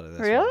feel out of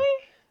this. Really? One.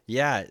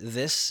 Yeah,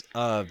 this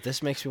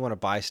makes me want to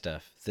buy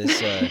stuff.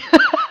 This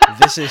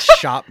this is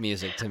shop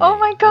music to me. Oh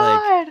my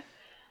god.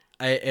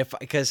 All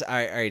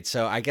right,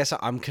 so I guess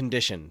I'm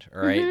conditioned,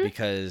 all right,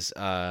 because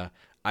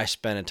I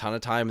spent a ton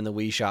of time in the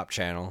Wii Shop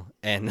channel,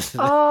 and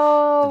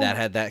that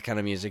had that kind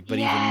of music. But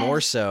even more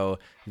so,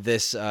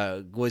 this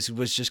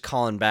was just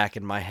calling back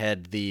in my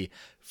head the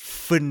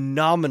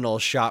phenomenal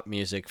shop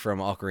music from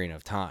Ocarina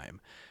of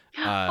Time.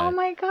 Oh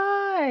my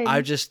god!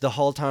 I just, the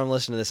whole time I'm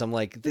listening to this, I'm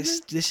like,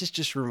 this is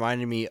just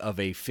reminding me of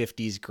a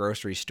 50s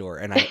grocery store,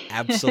 and I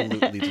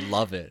absolutely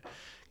love it.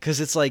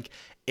 Because it's like,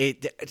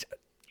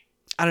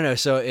 I don't know,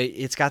 so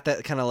it's got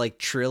that kind of like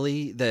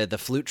trilly, the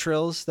flute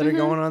trills that are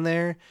going on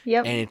there.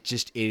 Yep. And it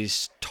just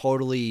is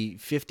totally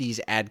 50s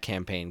ad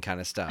campaign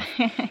kind of stuff.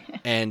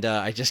 And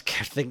I just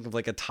kept thinking of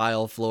like a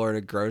tile floor at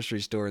a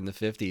grocery store in the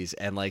 50s,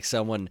 and like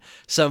some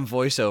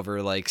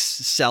voiceover like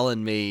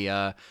selling me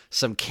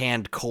some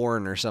canned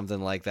corn or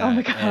something like that. Oh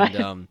my god,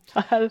 and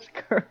that's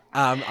great.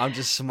 I'm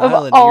just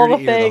smiling ear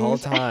to ear the whole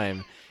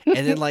time.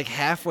 And then like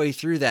halfway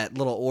through, that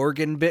little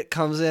organ bit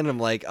comes in. I'm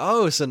like,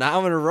 oh, so now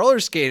I'm in a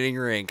roller skating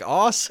rink.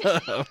 Awesome.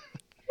 The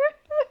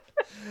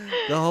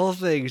whole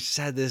thing just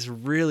had this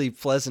really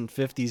pleasant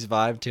 50s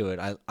vibe to it.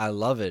 I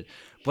love it.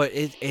 But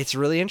it's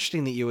really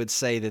interesting that you would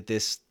say that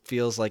this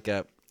feels like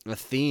a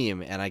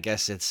theme. And I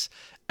guess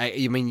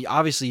I mean,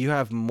 obviously you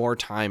have more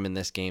time in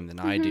this game than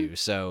I do.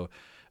 So,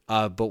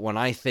 but when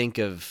I think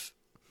of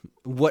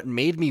what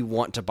made me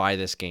want to buy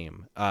this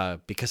game,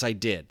 because I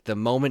did, the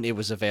moment it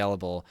was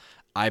available,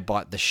 I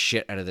bought the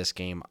shit out of this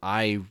game.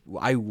 I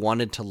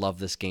wanted to love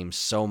this game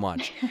so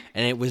much,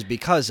 and it was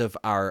because of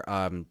our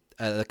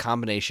the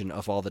combination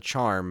of all the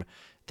charm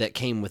that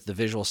came with the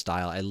visual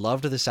style. I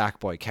loved the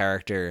Sackboy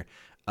character.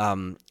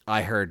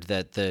 I heard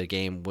that the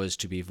game was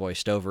to be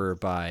voiced over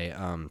by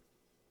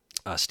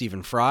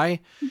Stephen Fry,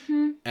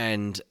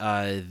 and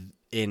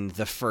in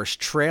the first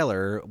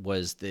trailer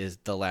was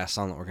the last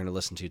song that we're going to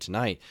listen to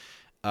tonight,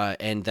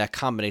 and that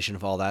combination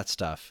of all that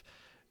stuff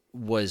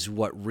was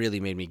what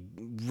really made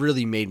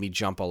me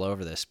jump all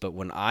over this. But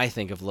when I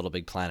think of Little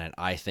Big Planet,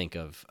 I think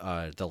of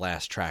the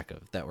last track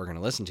that we're going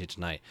to listen to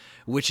tonight,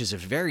 which is a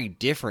very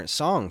different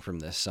song from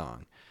this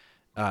song,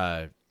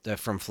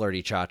 from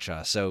Flirty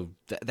Cha-Cha. So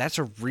that's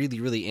a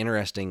really, really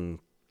interesting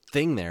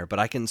thing there. But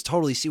I can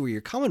totally see where you're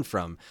coming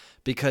from,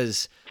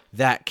 because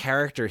that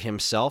character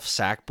himself,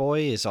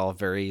 Sackboy, is all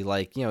very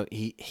like, you know,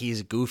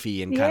 he's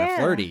goofy and kind of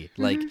flirty,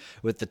 like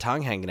with the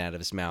tongue hanging out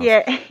of his mouth.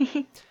 Yeah.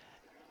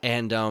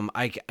 And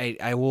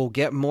I will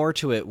get more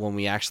to it when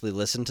we actually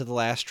listen to the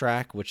last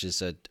track, which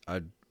is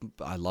I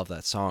love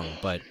that song.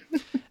 But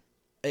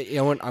you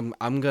know what,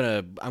 I'm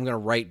gonna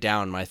write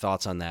down my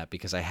thoughts on that,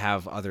 because I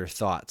have other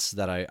thoughts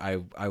that I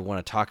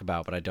want to talk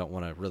about, but I don't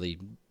want to really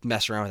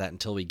mess around with that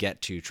until we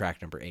get to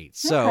track number 8.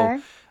 So,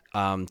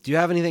 do you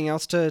have anything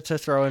else to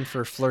throw in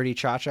for Flirty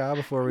Cha-Cha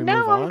before we move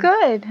on? No, I'm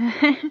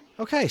good.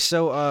 Okay,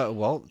 so,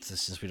 well,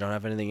 since we don't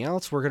have anything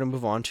else, we're going to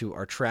move on to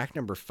our track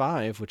number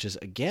 5, which is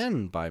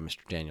again by Mr.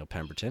 Daniel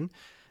Pemberton.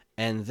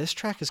 And this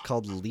track is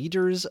called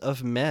Leaders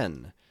of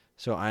Men.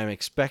 So I am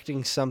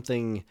expecting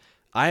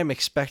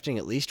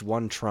at least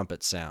one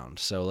trumpet sound.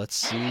 So let's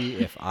see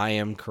if I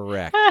am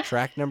correct.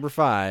 Track number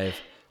 5,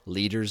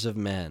 Leaders of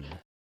Men.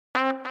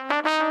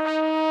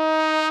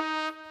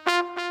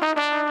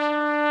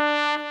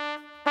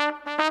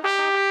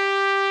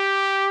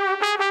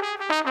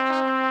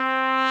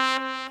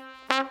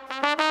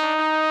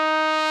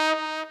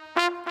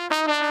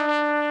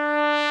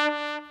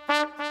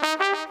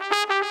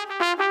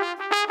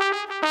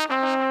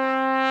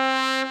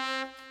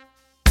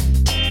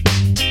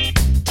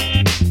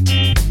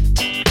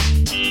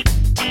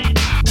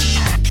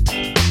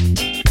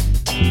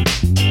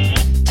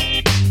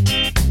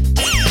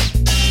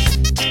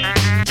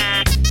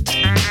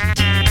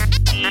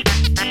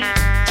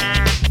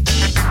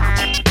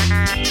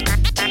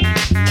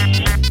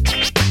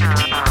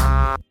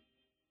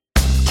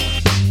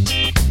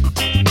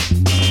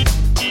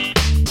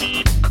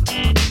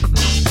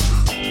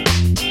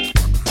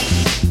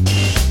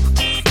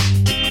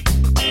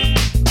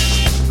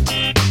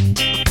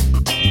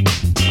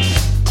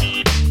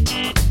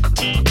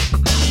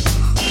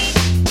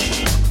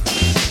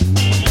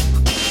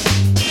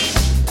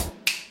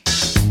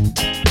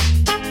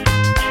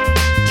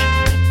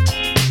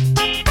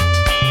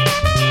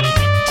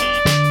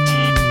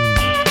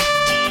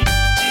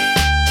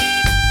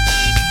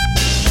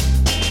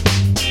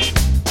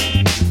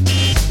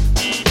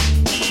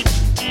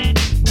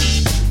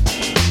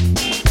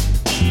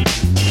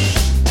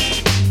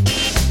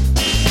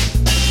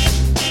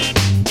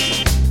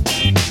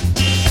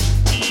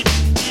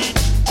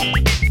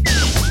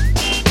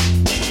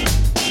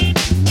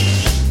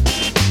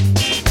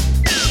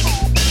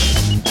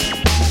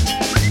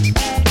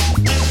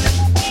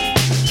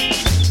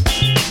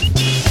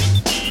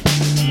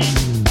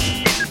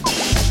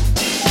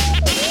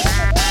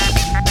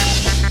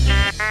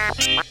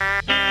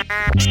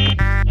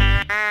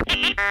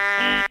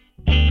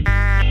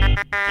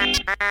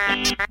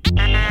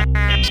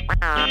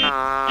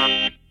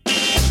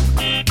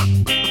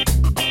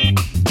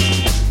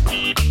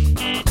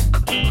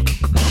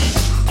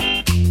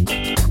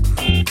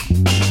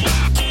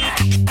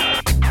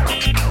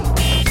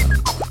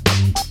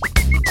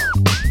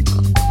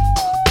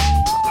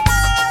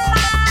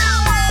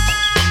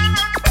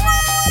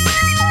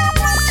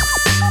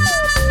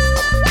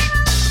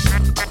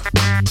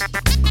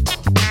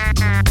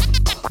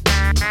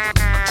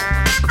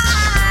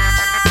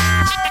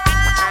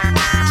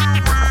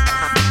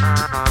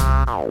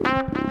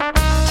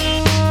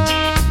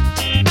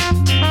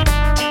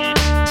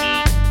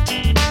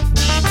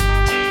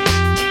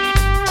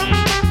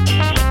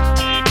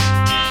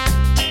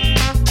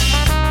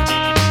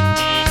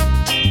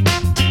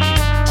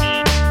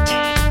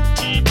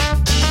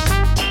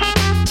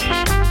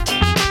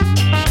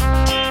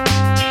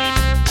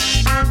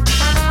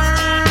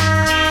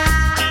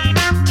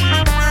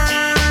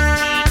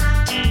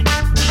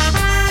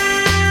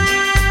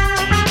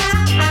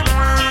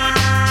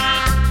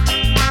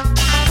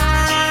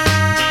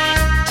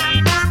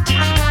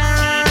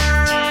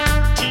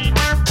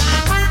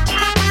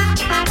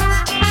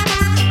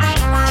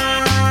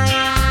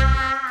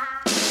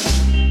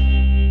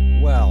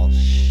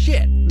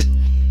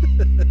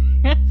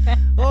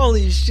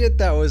 Holy shit,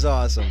 that was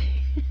awesome.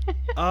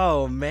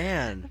 Oh,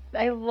 man.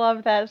 I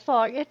love that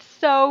song. It's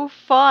so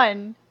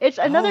fun. It's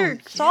another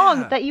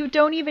song yeah. that you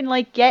don't even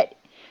like get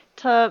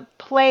to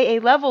play a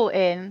level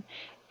in.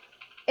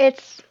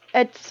 It's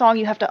a song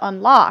you have to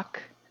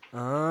unlock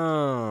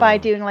by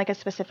doing like a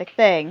specific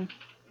thing.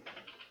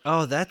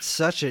 Oh, that's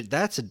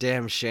a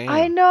damn shame.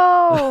 I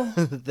know.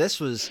 This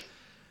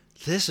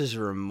is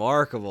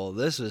remarkable.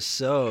 This was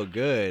so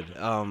good.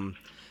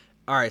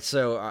 All right,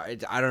 so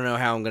I don't know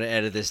how I'm going to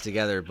edit this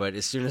together, but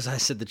as soon as I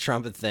said the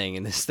trumpet thing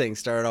and this thing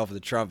started off with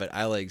the trumpet,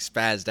 I like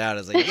spazzed out. I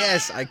was like,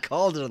 yes, I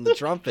called it on the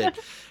trumpet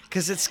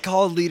because it's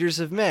called Leaders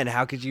of Men.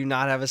 How could you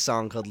not have a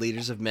song called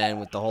Leaders of Men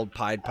with the whole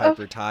Pied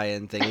Piper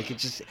tie-in thing?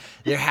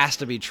 There has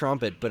to be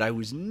trumpet, but I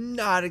was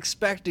not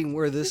expecting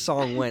where this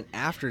song went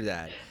after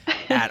that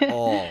at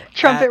all.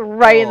 Trumpet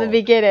in the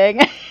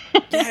beginning.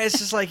 Yeah, it's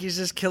just like he's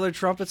this killer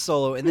trumpet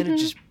solo, and then it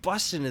just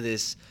busts into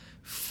this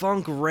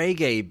funk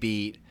reggae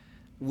beat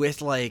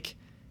with like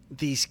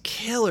these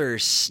killer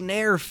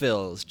snare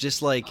fills,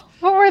 just like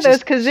what were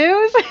those,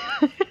 kazoos?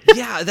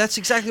 Yeah, that's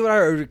exactly what I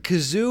wrote.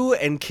 Kazoo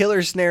and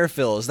killer snare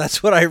fills.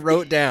 That's what I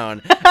wrote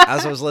down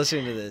as I was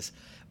listening to this.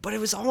 But it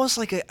was almost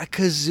like a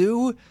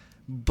kazoo,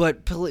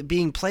 but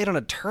being played on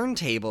a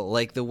turntable,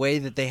 like the way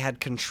that they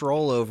had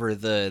control over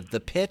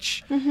the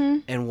pitch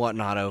and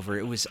whatnot over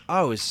it. It was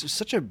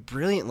such a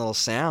brilliant little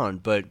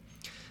sound, but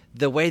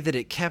the way that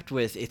it kept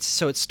with it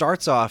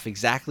starts off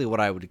exactly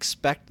what I would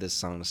expect this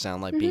song to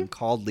sound like, being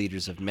called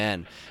Leaders of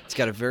Men. It's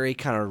got a very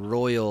kind of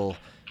royal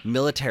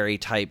military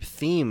type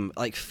theme,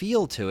 like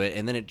feel to it,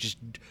 and then it just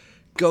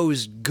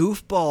goes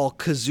goofball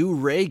kazoo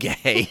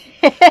reggae,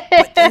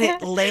 but then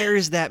it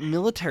layers that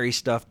military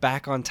stuff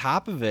back on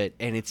top of it,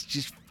 and it's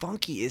just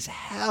funky as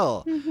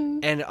hell.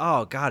 And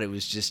oh god, it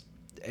was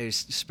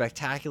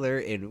spectacular,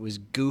 and it was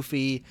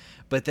goofy.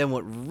 But then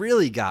what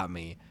really got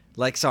me,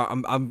 like, so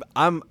I'm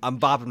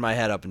bopping my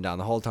head up and down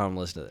the whole time I'm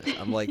listening to this.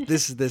 I'm like,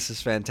 this is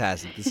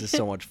fantastic. This is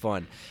so much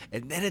fun.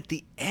 And then at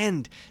the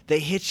end, they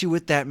hit you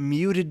with that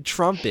muted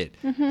trumpet,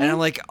 and I'm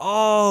like,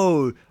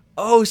 oh,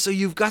 so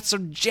you've got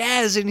some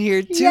jazz in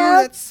here too.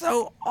 Yep. That's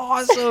so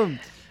awesome.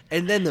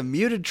 And then the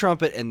muted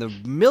trumpet and the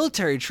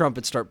military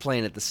trumpet start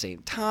playing at the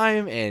same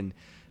time, and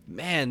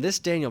man, this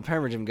Daniel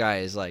Pemberton guy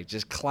is like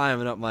just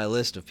climbing up my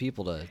list of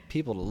people to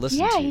listen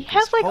to. Yeah, he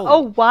has like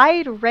a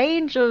wide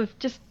range of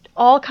just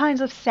all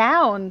kinds of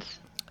sounds.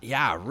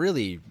 Yeah,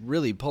 really,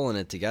 really pulling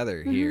it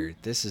together here.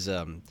 This is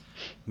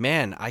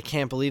man, I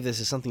can't believe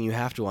this is something you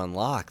have to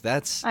unlock.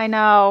 I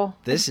know.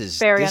 This is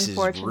very this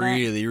unfortunate. Is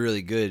really,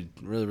 really good,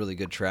 really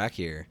good track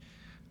here.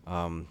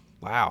 Wow.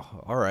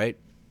 All right.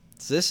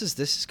 So this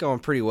is going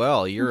pretty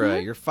well.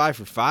 You're 5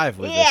 for 5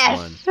 with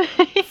this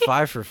one.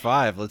 5 for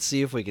 5. Let's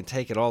see if we can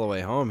take it all the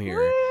way home here.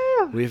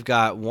 Woo! We've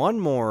got one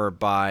more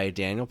by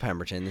Daniel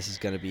Pemberton. This is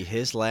going to be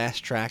his last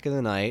track of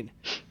the night.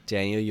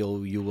 Daniel,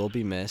 you will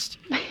be missed.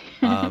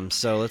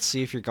 So let's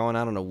see if you're going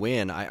out on a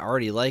win. I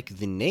already like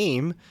the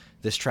name.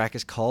 This track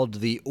is called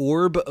The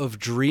Orb of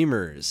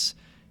Dreamers.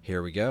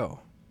 Here we go.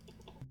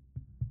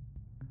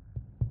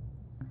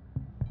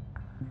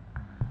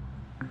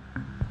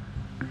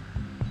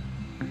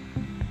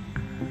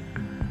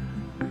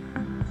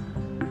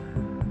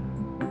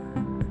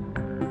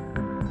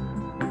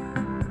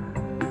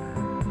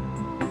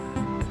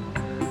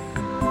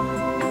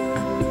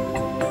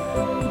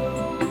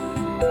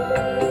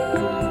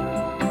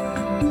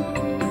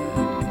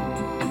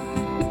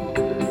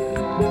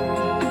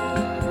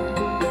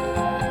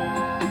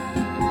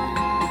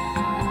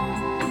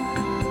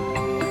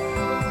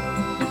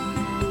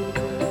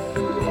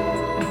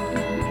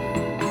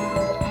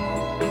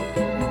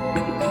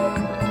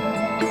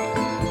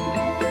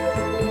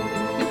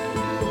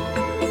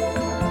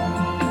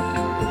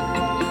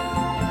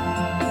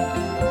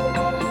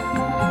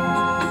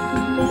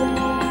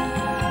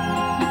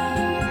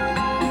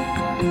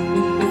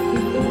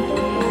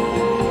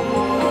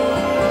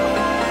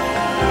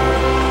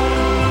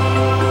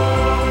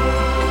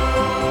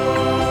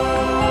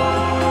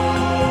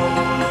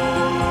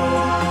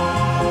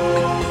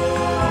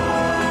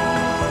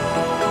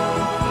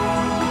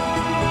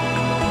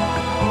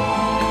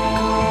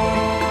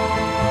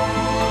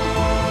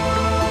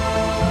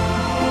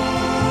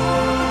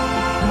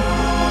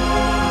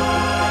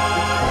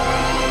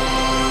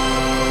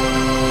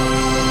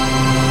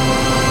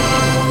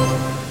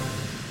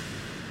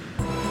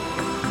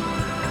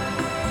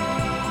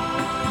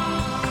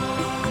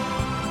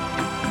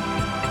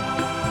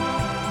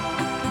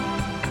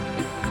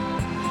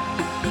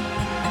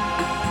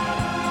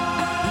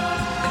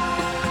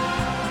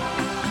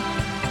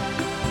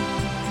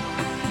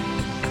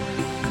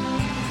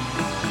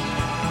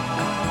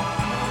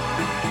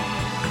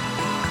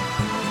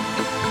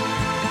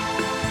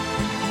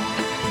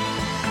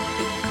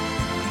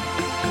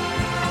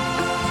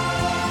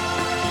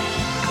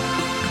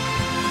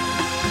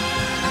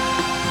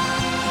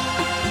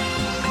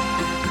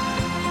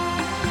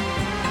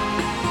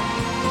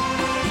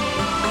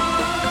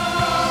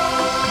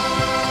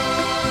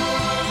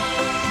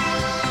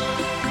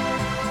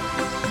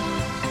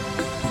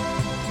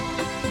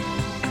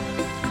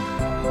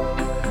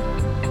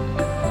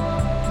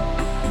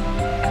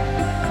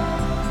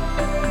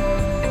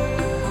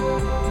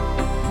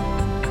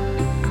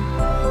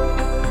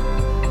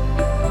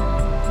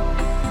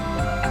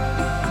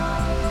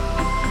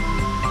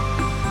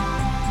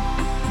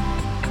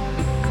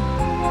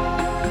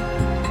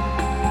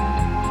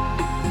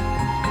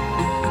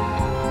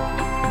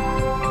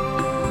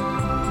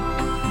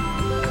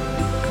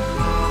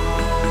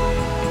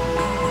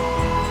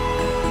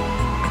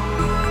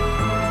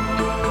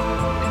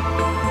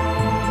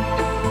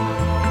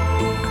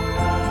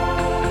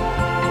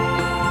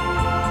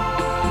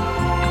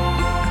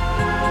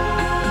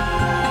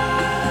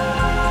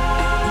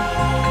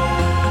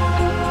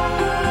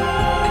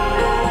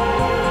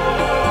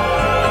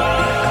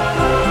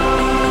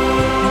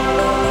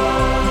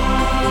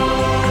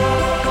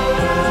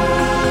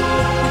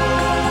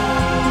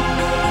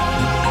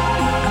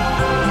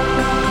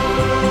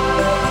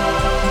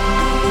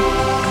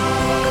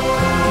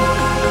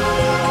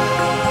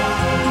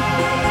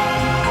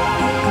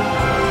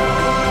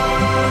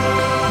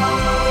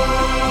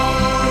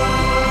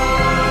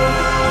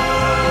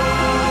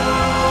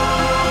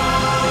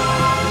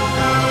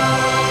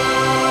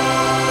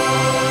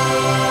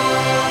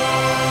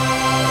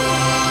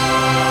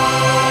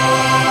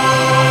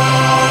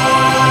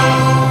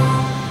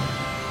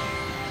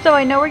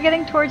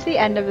 getting towards the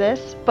end of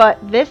this, but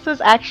this was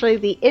actually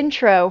the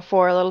intro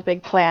for Little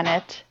Big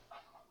Planet.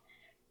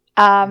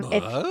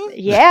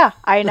 Yeah,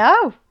 I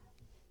know.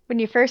 When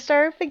you first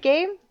start the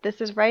game,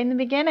 this is right in the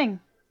beginning.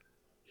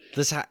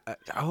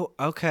 Oh,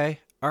 okay.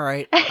 All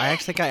right. I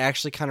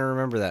actually kind of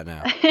remember that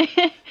now.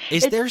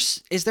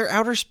 Is there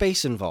outer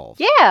space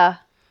involved? Yeah.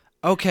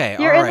 Okay,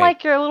 You're all in right.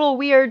 like your little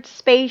weird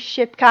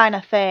spaceship kind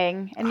of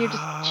thing, and you're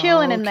just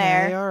chilling in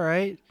there. Okay, all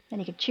right.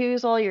 And you can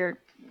choose all your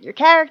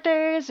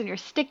characters and your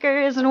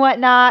stickers and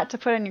whatnot to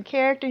put on your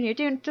character, and you're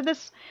doing to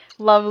this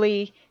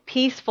lovely,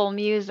 peaceful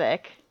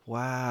music.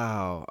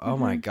 Wow. Oh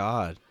my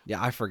God.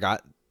 Yeah, I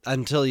forgot.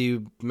 Until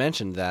you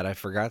mentioned that, I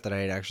forgot that I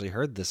had actually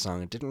heard this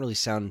song. It didn't really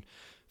sound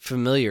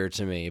familiar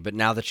to me, but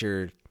now that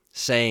you're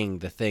saying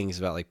the things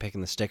about like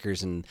picking the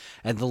stickers and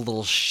the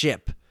little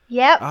ship.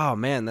 Yep. Oh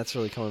man, that's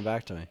really coming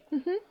back to me.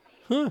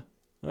 Huh.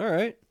 All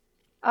right.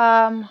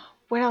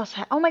 What else?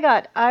 Oh my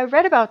God, I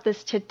read about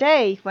this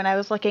today when I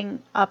was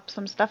looking up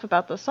some stuff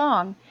about the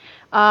song.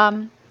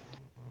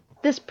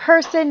 This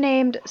person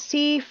named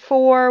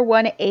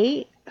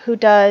C418 who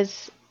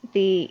does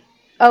the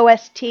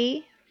OST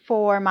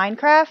for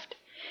Minecraft,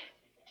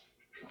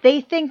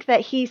 they think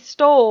that he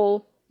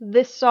stole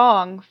this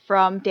song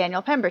from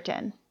Daniel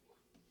Pemberton.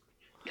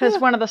 Because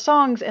one of the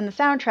songs in the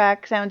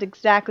soundtrack sounds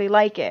exactly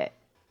like it.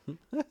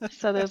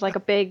 So there's like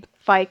a big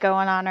fight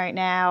going on right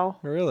now.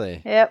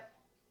 Really? Yep.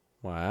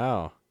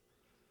 Wow.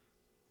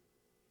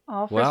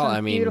 All for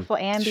some beautiful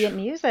ambient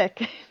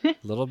music.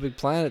 Little Big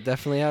Planet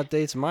definitely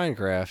outdates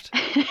Minecraft.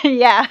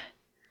 Yeah.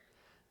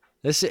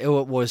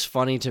 What was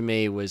funny to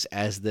me was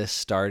as this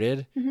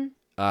started,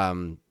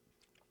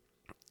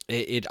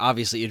 it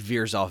obviously it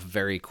veers off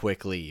very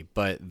quickly,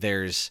 but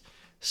there's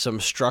some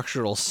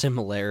structural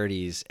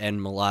similarities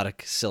and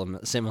melodic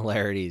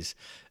similarities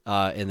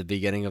in the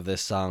beginning of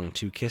this song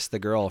to "Kiss the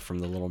Girl" from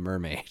The Little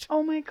Mermaid.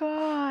 Oh my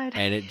God.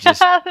 And it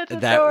just That's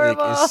like,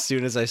 as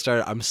soon as I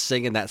started, I'm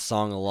singing that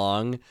song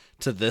along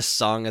to this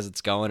song as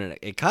it's going, and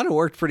it kind of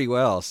worked pretty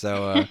well.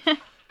 So,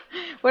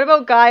 what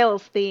about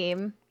Guile's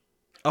theme?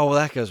 oh well,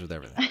 that goes with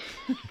everything.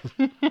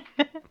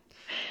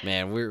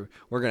 Man, we're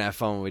gonna have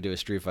fun when we do a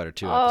Street Fighter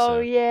 2 episode. Oh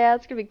yeah,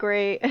 it's gonna be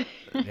great.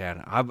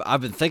 Yeah,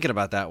 I've been thinking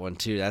about that one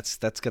too.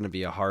 That's gonna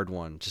be a hard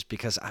one, just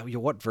because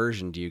what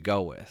version do you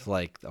go with?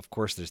 Like, of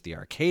course, there's the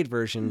arcade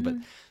version, but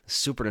the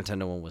Super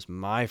Nintendo one was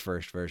my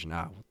first version.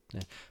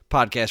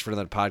 Podcast for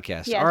another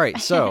podcast. Yes. All right,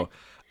 so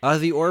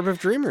the Orb of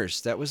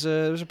Dreamers. That was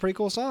a pretty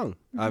cool song.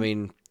 I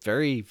mean,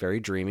 very very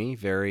dreamy,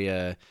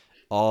 very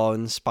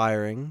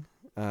awe-inspiring.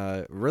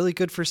 Really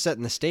good for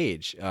setting the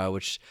stage,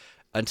 which.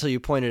 Until you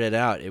pointed it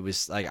out, it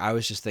was like I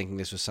was just thinking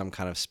this was some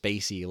kind of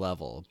spacey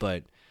level.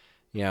 But,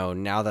 you know,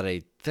 now that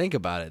I think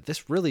about it,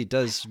 this really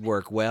does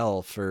work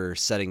well for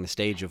setting the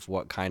stage of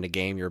what kind of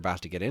game you're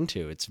about to get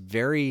into. It's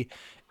very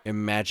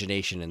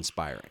imagination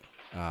inspiring,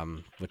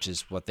 which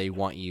is what they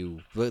want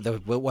you,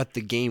 what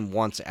the game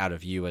wants out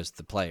of you as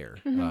the player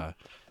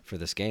for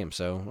this game.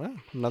 So, well,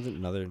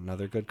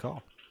 another good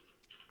call.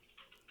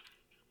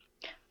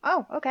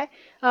 Oh, okay.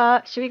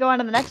 Should we go on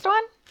to the next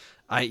one?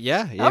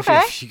 Yeah.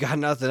 Okay. If you got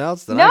nothing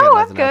else, then No, I got I'm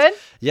nothing good. else.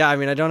 Yeah, I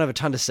mean, I don't have a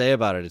ton to say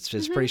about it.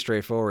 It's pretty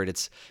straightforward.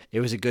 It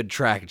was a good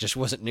track. It just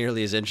wasn't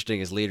nearly as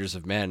interesting as Leaders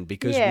of Men,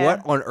 because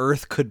what on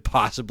earth could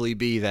possibly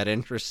be that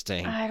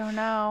interesting? I don't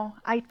know.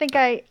 I think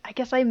I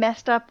guess I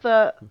messed up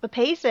the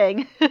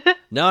pacing.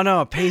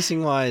 No,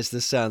 pacing wise,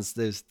 this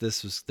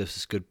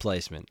is good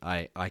placement.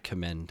 I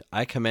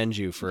commend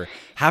you for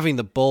having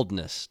the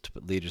boldness to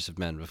put Leaders of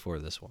Men before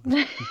this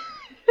one.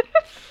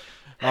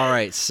 All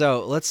right,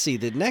 so let's see.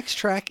 The next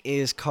track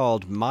is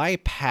called "My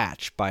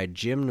Patch" by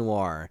Jim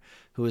Noir,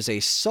 who is a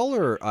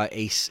solar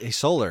artist.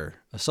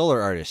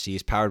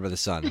 He's powered by the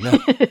sun. No,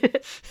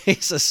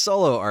 he's a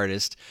solo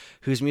artist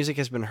whose music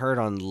has been heard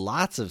on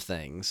lots of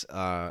things,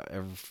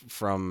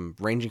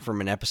 ranging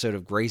from an episode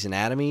of Grey's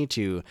Anatomy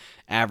to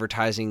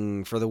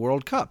advertising for the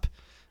World Cup.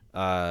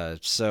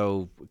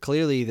 So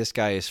clearly, this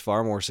guy is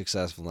far more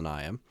successful than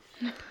I am.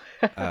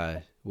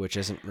 Which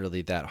isn't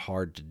really that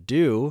hard to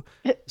do.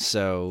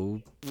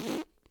 So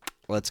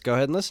let's go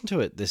ahead and listen to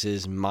it. This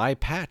is My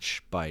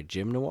Patch by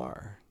Jim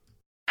Noir.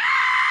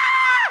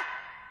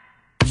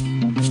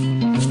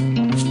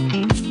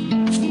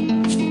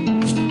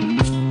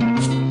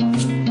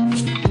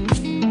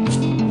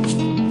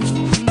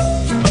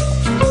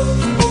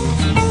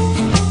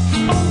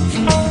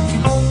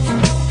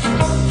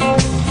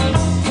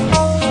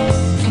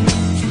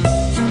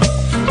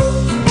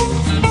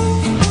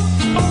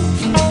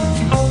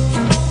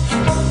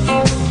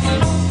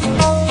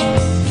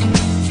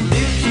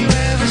 If you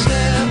ever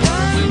step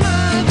on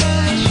my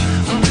patch,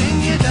 I'll pin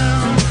you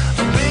down.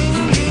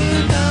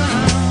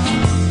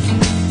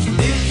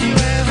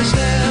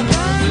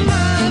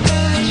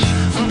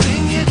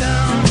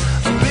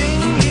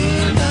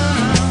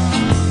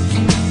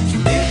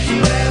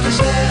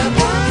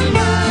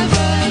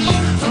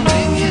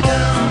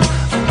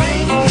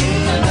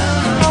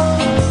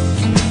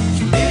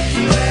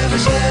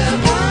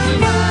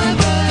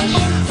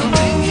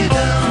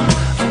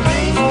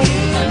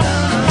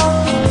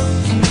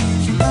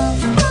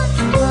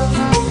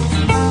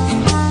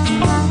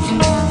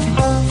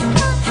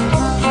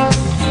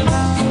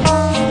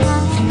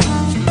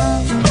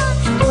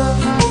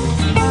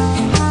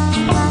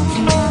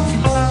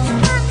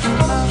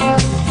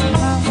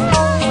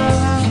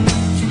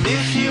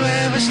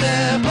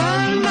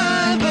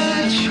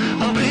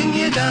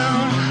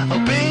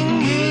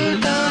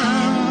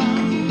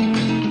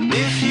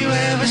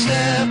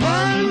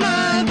 on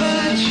my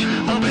bush,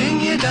 I'll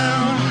bring you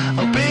down,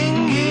 I'll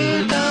bring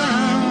you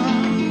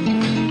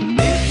down.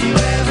 If you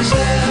ever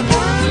step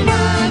on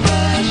my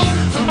bush,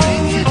 I'll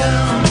bring you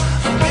down,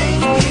 I'll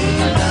bring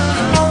you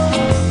down.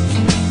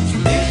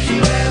 If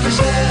you ever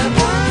step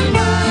on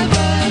my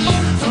bush,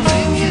 I'll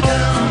bring you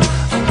down,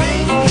 I'll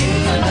bring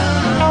you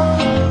down.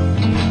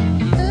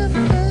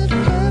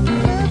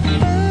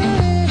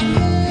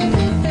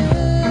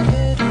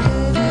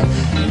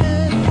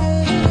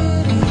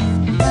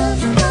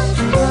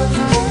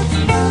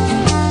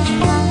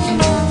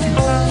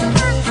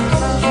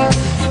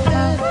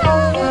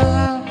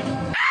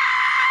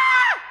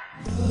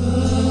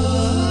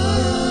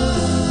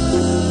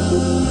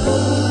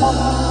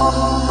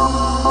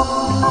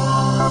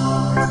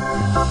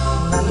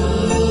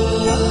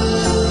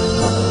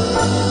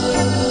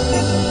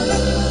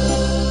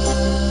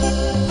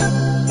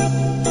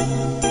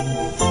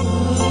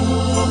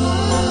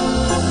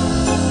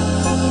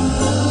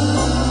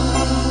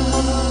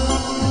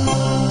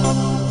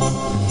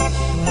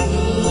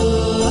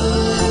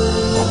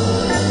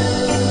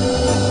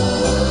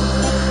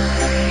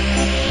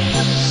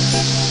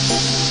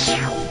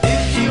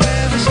 If you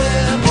ever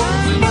step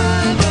on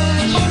my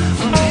bush,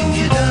 I'll bring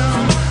you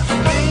down,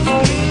 I'll bring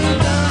you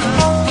down.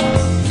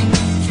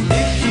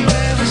 If you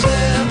ever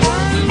step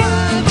on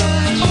my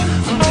bush,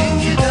 I'll bring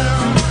you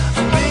down,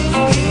 I'll bring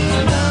you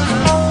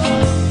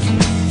down.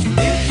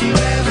 If you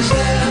ever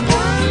step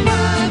on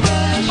my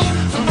bush,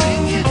 I'll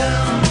bring you down,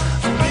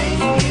 I'll bring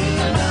you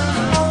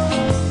down.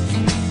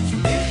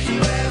 If you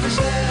ever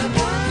step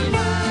on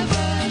my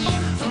bush,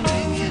 I'll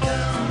bring you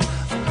down,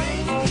 I'll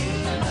bring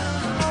you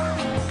down.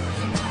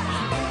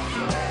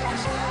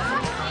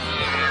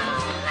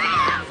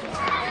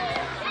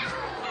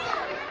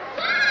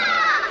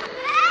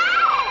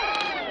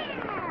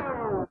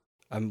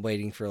 I'm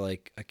waiting for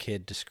like a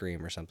kid to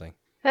scream or something.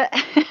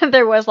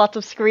 There was lots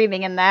of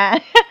screaming in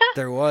that.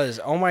 There was.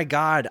 Oh my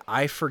god,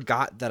 I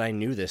forgot that I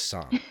knew this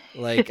song.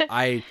 Like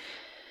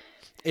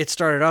it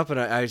started up and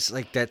I was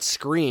like, that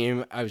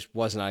scream,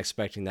 was not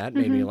expecting that. It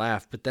made me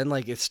laugh. But then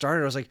like it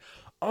started, I was like,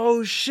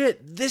 oh shit,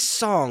 this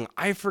song.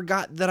 I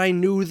forgot that I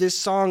knew this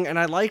song and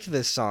I liked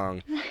this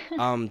song.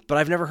 But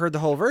I've never heard the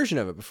whole version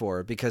of it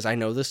before because I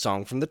know this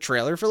song from the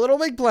trailer for Little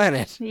Big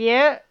Planet.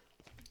 Yeah.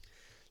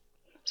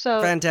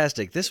 So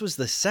Fantastic. This was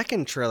the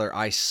second trailer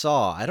I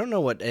saw. I don't know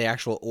what the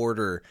actual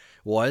order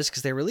was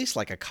because they released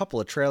like a couple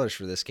of trailers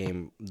for this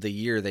game the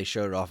year they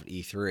showed it off at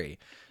E3.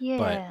 yeah.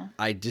 But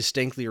I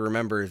distinctly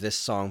remember this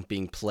song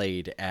being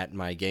played at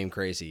my Game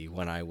Crazy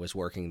when I was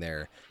working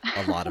there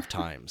a lot of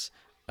times.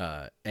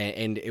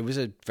 And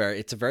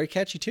it's a very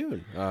catchy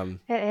tune.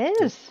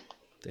 It is.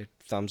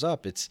 Thumbs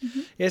up. It's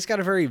got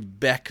a very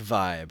Beck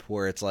vibe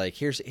where it's like,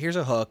 here's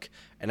a hook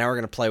and now we're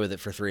going to play with it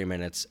for 3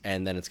 minutes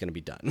and then it's going to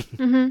be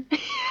done.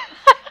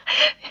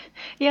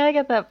 Yeah, I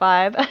get that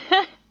vibe.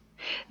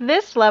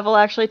 This level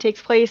actually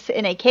takes place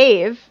in a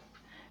cave.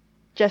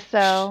 Just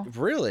so.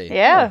 Really?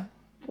 Yeah.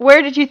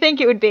 Where did you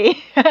think it would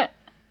be?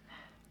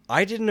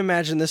 I didn't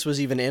imagine this was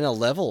even in a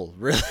level,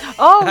 really.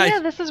 Oh, yeah,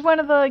 this is one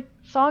of the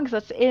songs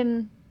that's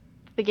in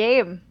the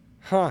game.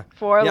 Huh.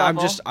 For a yeah,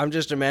 level. I'm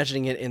just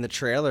imagining it in the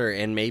trailer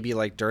and maybe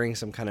like during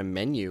some kind of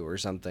menu or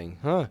something.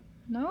 Huh.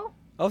 No?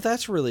 Oh,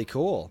 that's really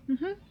cool.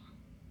 Did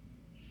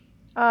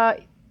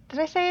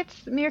I say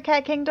it's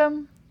Meerkat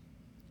Kingdom?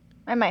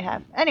 I might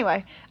have.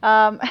 Anyway,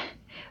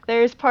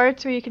 there's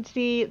parts where you can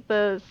see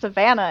the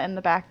savannah in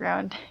the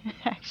background,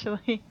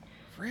 actually.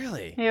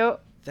 Really?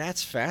 Yep.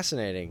 That's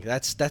fascinating.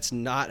 That's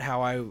not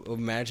how I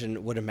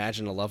would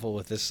imagine a level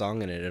with this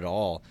song in it at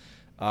all.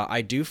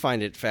 I do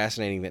find it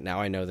fascinating that now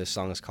I know this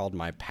song is called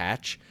My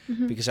Patch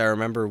because I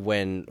remember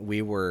when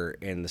we were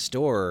in the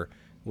store,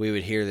 we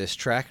would hear this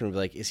track and we'd be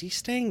like, is he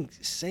saying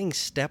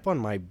step on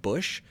my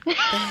bush? The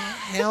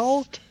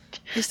hell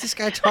is this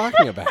guy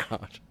talking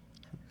about?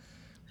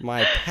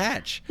 My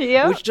patch.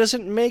 Yeah. Which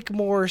doesn't make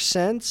more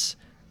sense,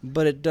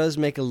 but it does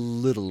make a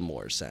little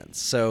more sense.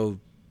 So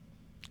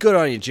good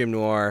on you, Jim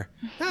Noir.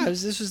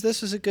 This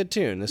was a good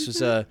tune. This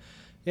was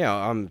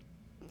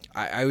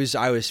I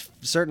was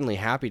certainly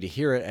happy to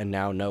hear it and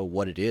now know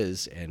what it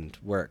is and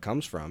where it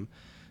comes from.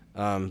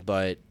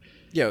 But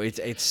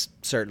it's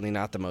certainly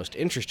not the most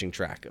interesting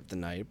track of the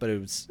night, but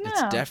it's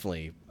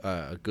definitely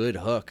a good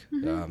hook.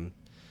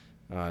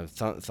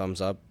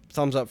 Thumbs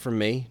up from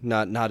me.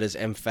 Not as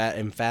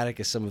emphatic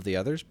as some of the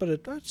others, but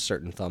a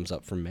certain thumbs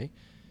up from me.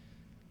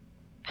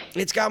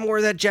 It's got more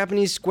of that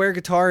Japanese square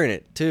guitar in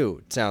it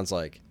too. It sounds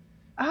like.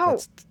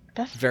 Oh,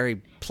 that's very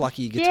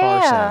plucky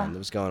guitar sound that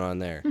was going on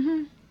there.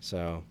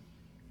 So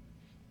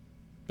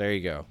there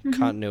you go.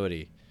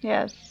 Continuity.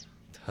 Yes.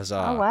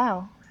 Huzzah. Oh,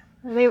 wow.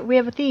 We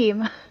have a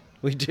theme.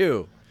 We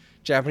do.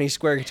 Japanese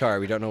square guitar.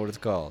 We don't know what it's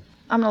called.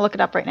 I'm going to look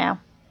it up right now.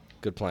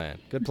 Good plan.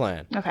 Good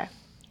plan. Okay.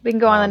 We can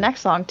go on the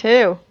next song,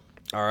 too.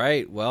 All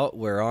right. Well,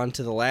 we're on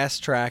to the last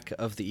track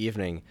of the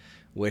evening,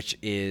 which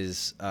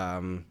is,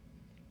 I'm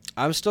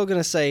still going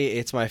to say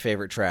it's my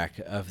favorite track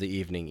of the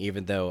evening,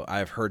 even though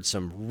I've heard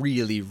some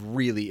really,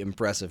 really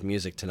impressive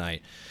music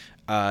tonight.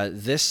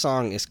 This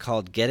song is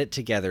called "Get It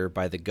Together"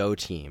 by the Go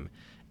Team,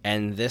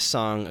 and this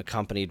song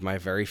accompanied my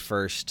very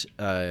first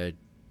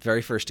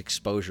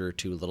exposure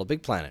to Little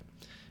Big Planet,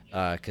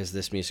 because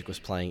this music was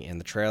playing in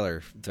the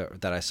trailer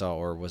that I saw,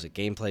 or was it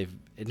gameplay?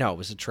 No, it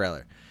was a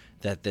trailer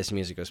that this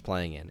music was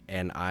playing in,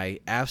 and I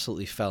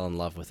absolutely fell in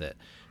love with it.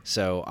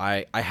 So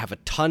I have a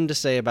ton to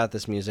say about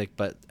this music,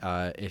 but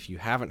if you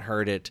haven't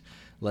heard it,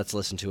 let's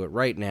listen to it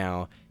right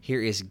now.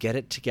 Here is "Get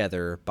It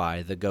Together"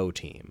 by the Go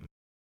Team.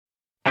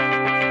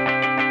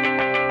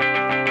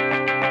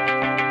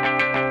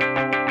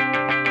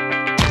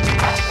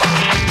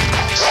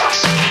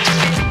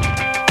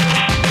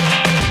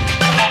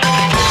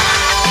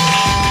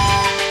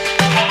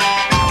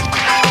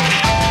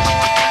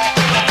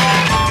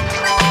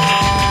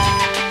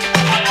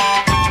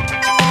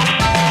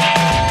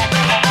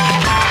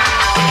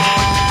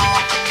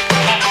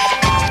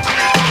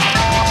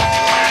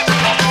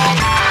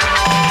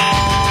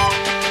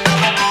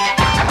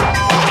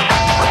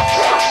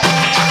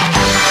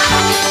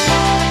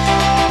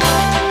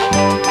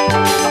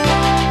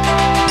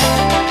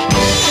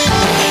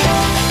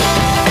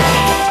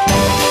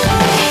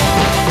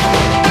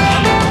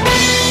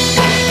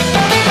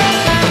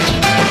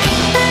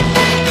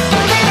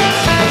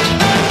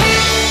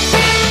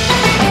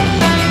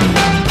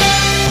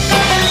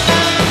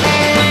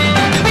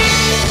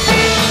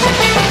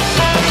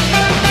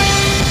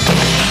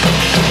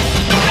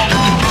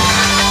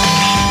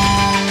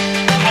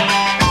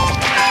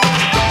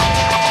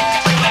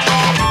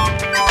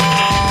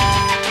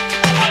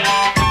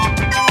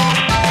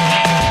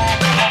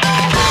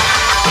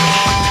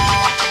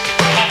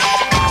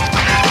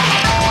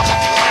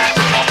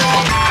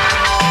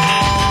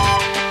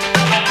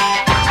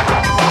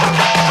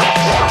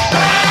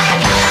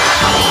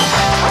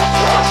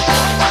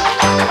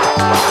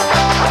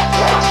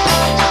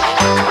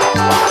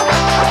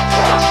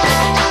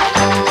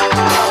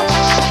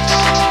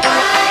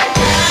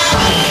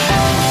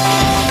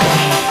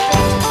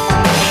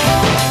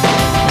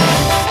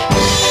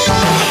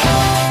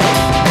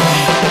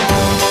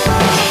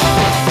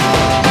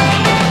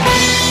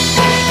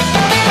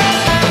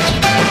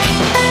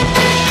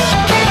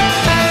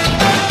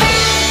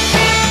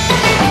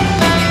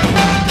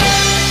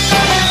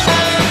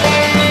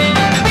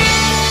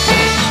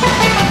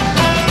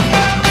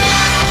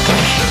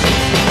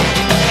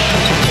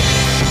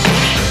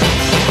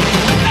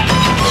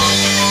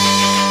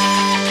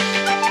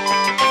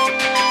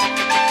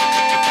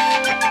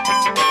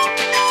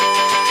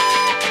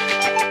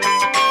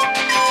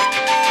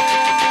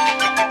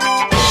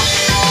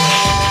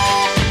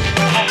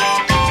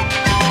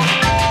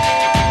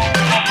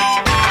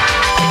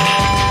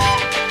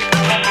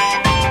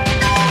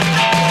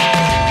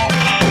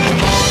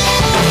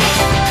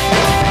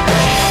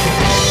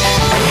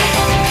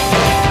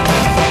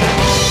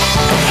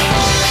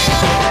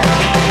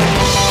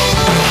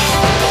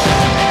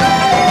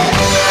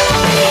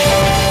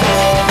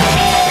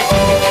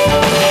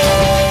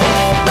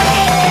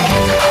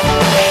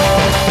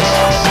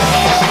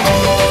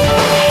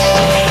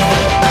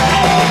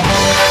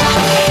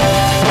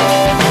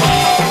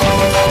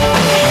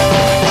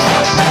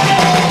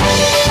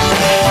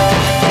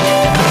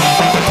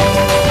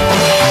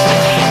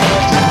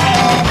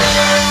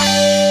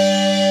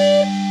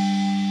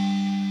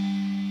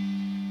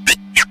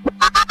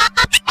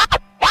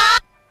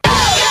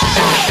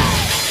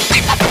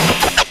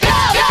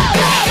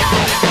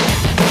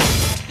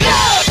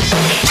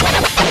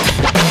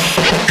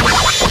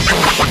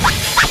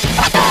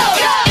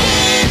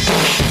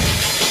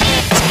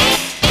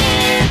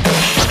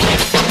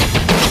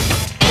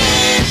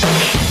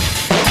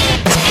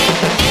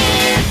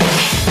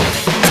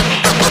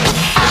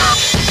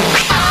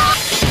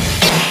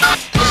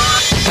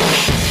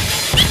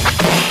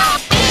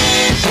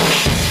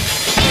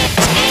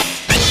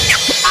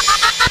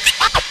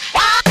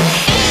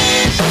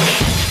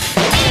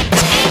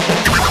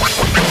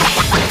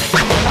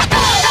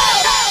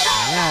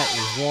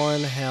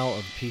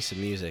 Piece of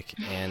music,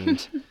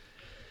 and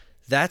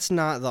that's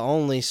not the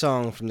only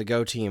song from the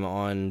Go Team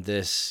in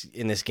this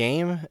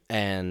game,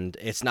 and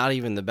it's not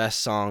even the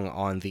best song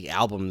on the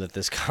album that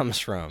this comes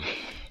from.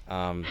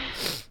 All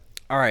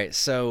right,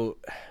 so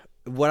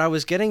what I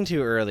was getting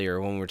to earlier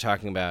when we were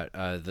talking about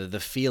the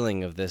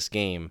feeling of this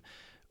game,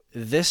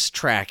 this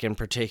track in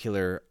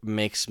particular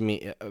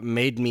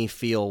made me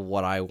feel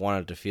what I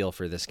wanted to feel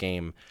for this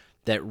game.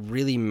 That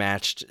really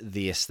matched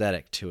the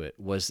aesthetic to it.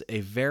 Was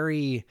a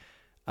very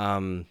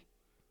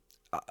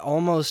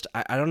almost,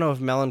 I don't know if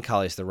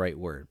melancholy is the right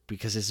word,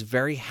 because it's a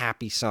very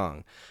happy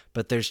song,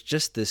 but there's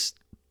just this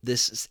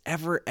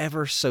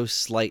ever so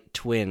slight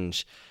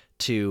twinge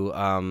to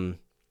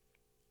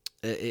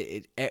let's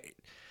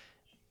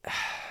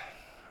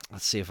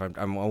see if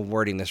I'm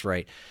wording this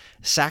right.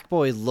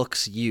 Sackboy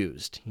looks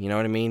used, you know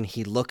what I mean?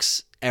 He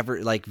looks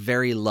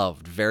very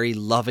loved, very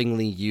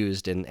lovingly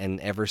used, and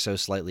ever so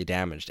slightly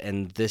damaged.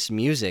 And this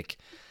music,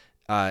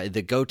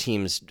 the Go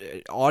Team's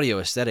audio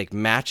aesthetic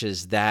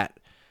matches that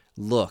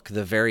look,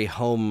 the very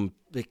home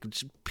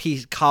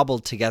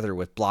cobbled together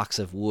with blocks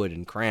of wood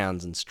and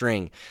crayons and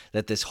string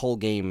that this whole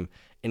game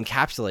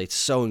encapsulates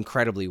so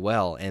incredibly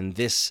well. And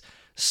this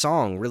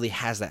song really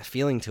has that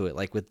feeling to it,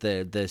 like with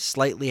the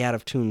slightly out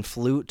of tune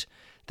flute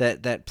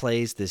that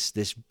plays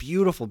this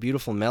beautiful,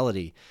 beautiful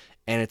melody,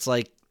 and it's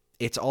like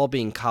it's all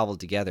being cobbled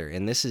together.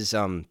 And this is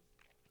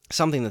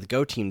something that the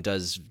Go team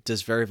does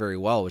very, very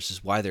well, which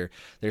is why their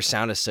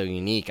sound is so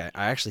unique. I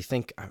actually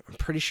think, I'm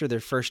pretty sure their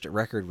first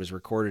record was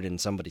recorded in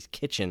somebody's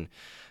kitchen.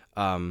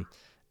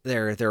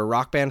 They're a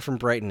rock band from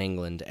Brighton,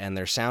 England, and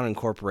their sound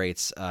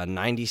incorporates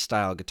 90s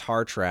style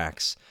guitar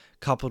tracks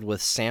coupled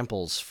with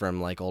samples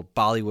from like old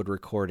Bollywood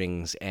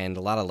recordings and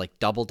a lot of like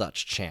double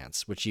Dutch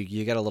chants, which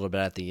you get a little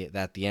bit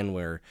at the end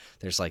where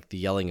there's like the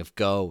yelling of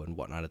go and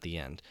whatnot at the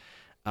end.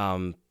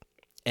 And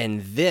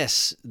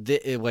this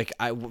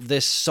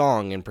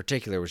song in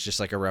particular was just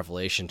like a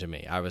revelation to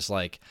me. I was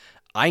like,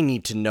 I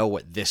need to know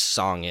what this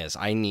song is.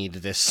 I need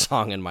this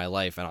song in my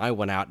life. And I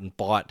went out and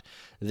bought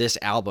this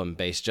album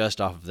based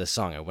just off of this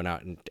song. I went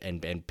out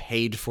and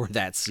paid for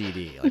that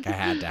CD. Like, I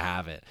had to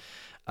have it.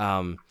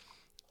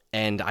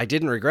 And I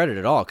didn't regret it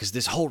at all, because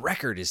this whole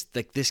record is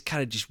like this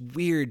kind of just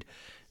weird,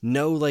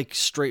 no like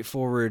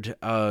straightforward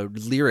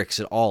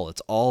lyrics at all.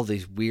 It's all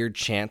these weird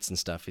chants and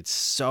stuff. It's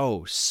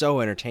so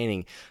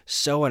entertaining,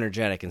 so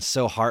energetic, and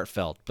so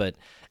heartfelt.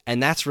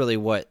 And that's really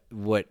what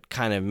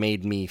kind of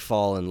made me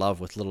fall in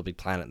love with Little Big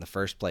Planet in the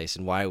first place,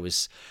 and why I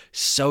was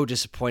so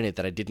disappointed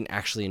that I didn't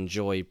actually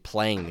enjoy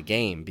playing the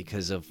game,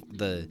 because of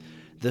the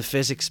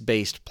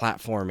physics-based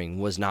platforming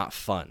was not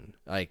fun.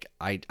 Like,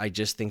 I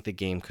just think the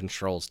game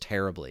controls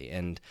terribly,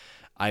 and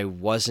I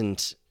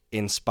wasn't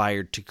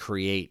inspired to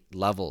create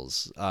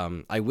levels.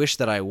 I wish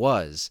that I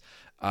was,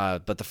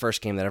 but the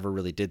first game that ever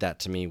really did that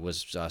to me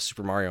was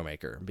Super Mario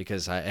Maker,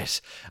 because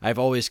I've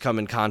always come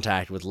in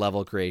contact with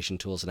level creation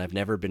tools, and I've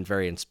never been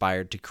very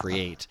inspired to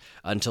create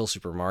until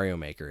Super Mario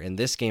Maker. And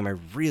this game I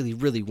really,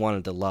 really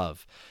wanted to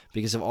love,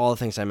 because of all the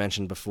things I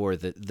mentioned before,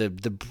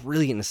 the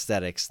brilliant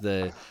aesthetics,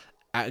 the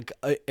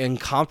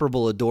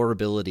incomparable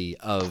adorability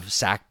of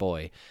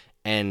Sackboy,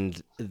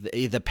 and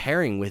the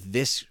pairing with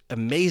this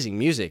amazing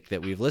music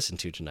that we've listened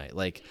to tonight.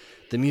 Like,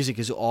 the music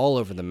is all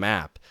over the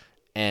map,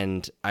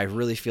 and I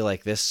really feel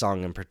like this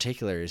song in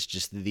particular is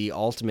just the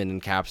ultimate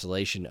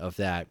encapsulation of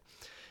that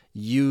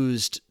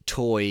used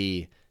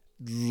toy,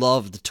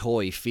 loved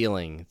toy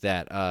feeling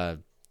that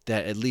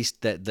at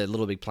least that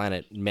Little Big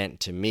Planet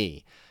meant to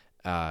me,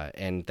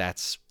 and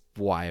that's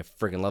why I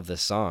friggin' love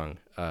this song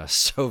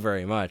so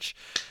very much.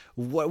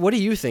 What do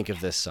you think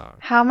of this song?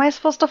 How am I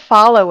supposed to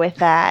follow with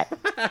that?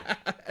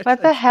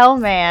 What the hell,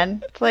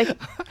 man? It's like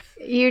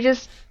you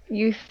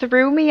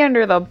threw me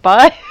under the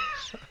bus.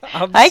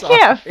 I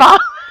can't follow.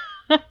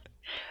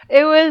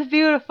 It was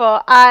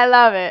beautiful. I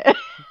love it.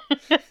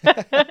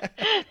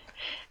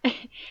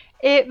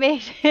 It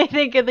makes me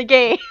think of the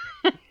game.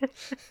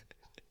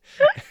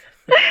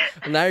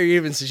 Now you're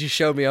even, since you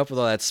showed me up with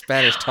all that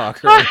Spanish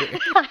talk earlier.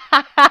 It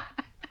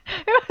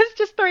was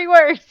just 3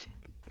 words.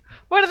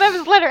 One of them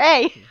is letter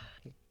A.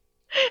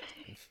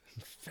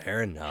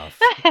 Fair enough.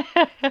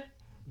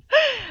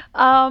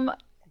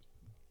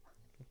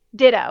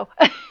 Ditto.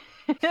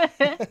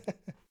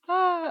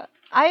 I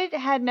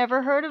had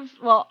never heard of,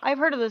 well, I've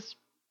heard of this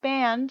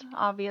band,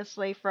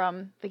 obviously,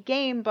 from the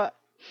game, but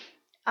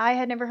I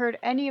had never heard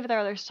any of their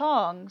other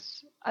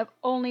songs. I've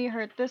only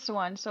heard this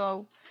one,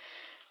 so,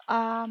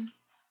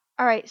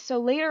 alright, so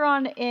later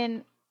on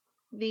in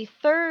the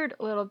third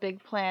Little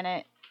Big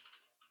Planet,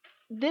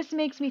 this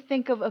makes me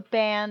think of a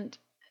band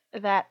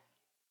that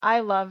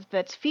I love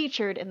that's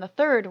featured in the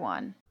third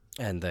one.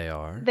 And they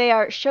are? They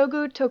are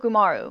Shogu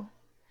Tokumaru.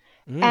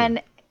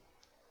 And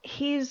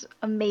he's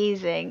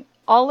amazing.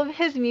 All of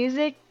his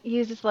music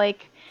uses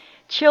like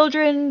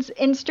children's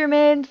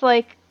instruments.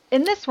 Like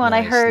in this one,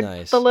 I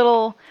heard the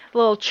little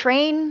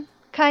train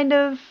kind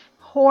of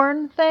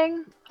horn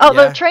thing. Oh,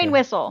 the train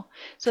whistle.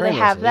 So they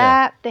have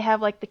that. They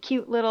have like the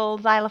cute little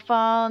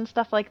xylophone,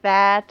 stuff like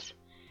that.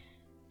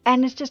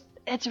 And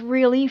it's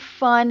really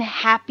fun,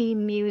 happy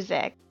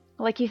music.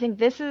 Like, you think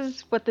this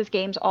is what this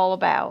game's all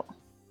about.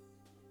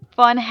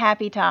 Fun,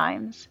 happy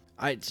times.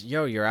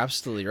 You're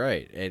absolutely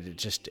right.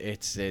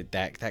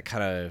 That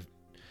kind of,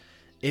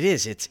 it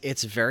is.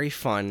 It's very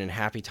fun and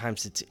happy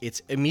times.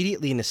 It's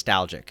immediately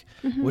nostalgic,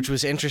 which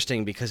was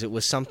interesting because it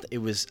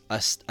was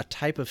a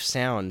type of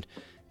sound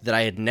that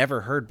I had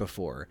never heard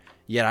before.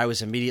 Yet I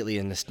was immediately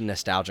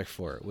nostalgic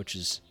for it, which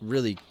is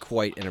really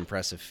quite an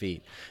impressive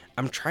feat.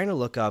 I'm trying to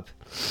look up.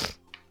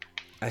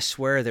 I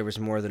swear there was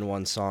more than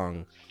one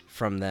song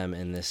from them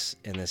in this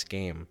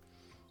game.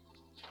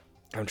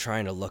 I'm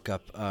trying to look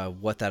up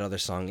what that other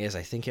song is.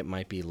 I think it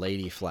might be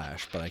Lady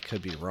Flash, but I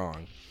could be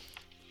wrong.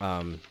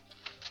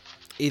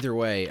 Either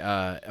way,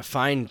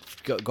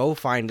 go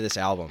find this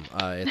album.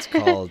 It's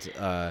called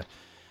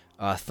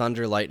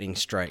Thunder Lightning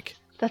Strike.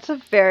 That's a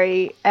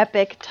very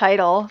epic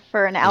title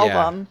for an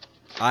album.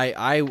 Yeah.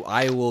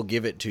 I will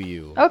give it to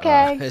you.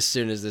 Okay. As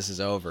soon as this is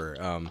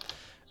over.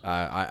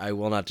 I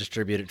will not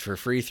distribute it for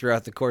free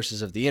throughout the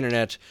courses of the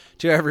internet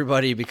to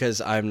everybody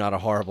because I'm not a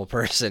horrible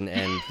person,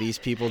 and these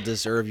people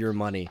deserve your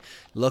money.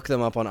 Look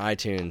them up on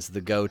iTunes,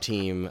 the Go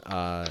Team,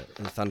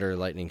 Thunder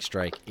Lightning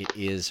Strike. It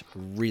is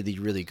really,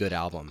 really good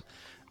album.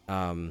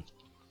 Thank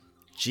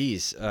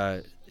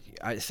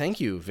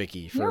you, Vicky,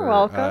 You're for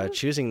welcome.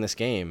 choosing this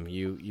game.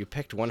 You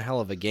picked one hell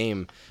of a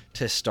game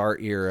to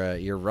start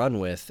your run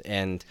with,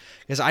 and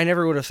because I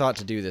never would have thought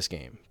to do this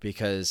game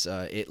because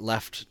it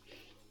left.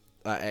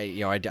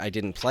 I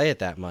didn't play it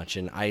that much,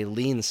 and I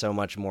lean so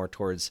much more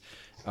towards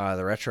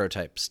the retro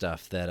type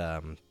stuff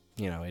that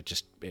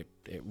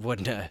it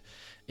wouldn't.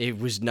 It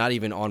was not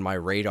even on my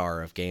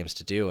radar of games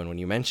to do. And when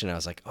you mentioned it, I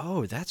was like,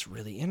 oh, that's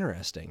really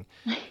interesting.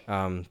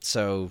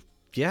 So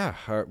yeah,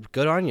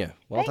 good on you.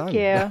 Well Thank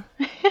done.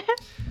 you.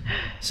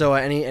 So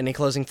any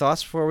closing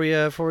thoughts before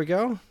we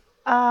go?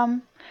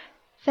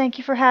 Thank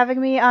you for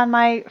having me on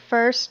my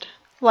first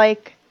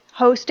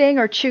hosting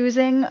or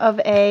choosing of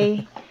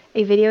a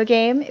video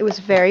game. It was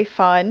very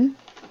fun.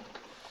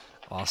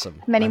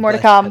 Awesome. Many I'm more to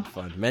glad you come. had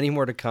fun. Many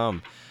more to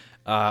come.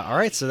 All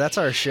right, so that's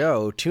our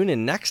show. Tune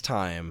in next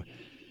time.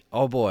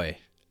 Oh boy,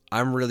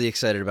 I'm really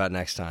excited about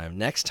next time.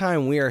 Next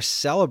time we are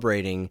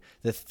celebrating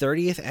the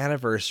 30th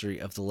anniversary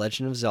of The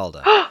Legend of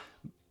Zelda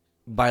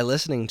by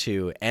listening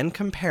to and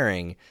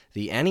comparing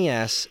the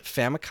NES,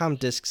 Famicom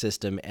Disk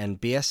System, and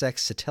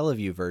BSX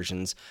Satellaview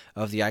versions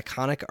of the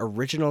iconic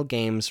original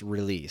game's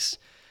release.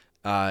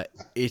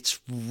 It's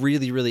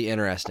really, really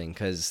interesting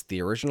because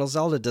the original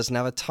Zelda doesn't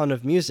have a ton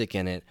of music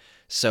in it,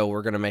 so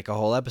we're going to make a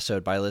whole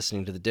episode by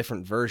listening to the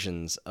different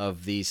versions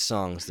of these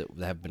songs that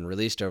have been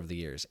released over the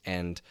years.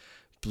 And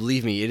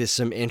believe me, it is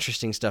some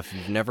interesting stuff. If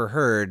you've never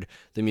heard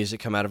the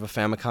music come out of a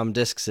Famicom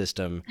Disk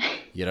System,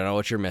 you don't know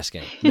what you're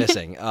missing.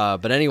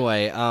 But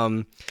anyway,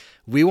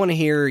 we want to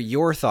hear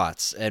your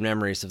thoughts and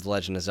memories of The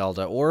Legend of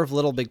Zelda or of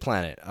Little Big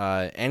Planet.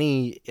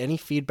 Any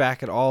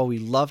feedback at all, we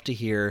love to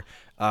hear.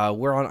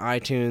 We're on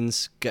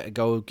iTunes.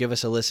 Go give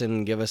us a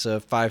listen. Give us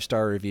a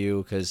 5-star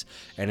review because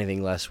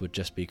anything less would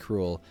just be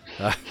cruel.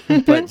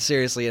 But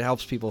seriously, it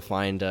helps people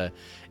find our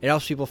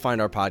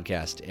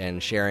podcast,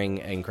 and sharing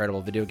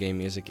incredible video game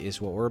music is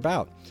what we're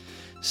about.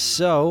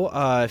 So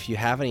if you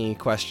have any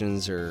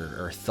questions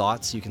or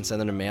thoughts, you can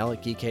send them to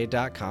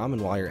mail@geekade.com.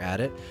 And while you're at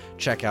it,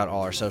 check out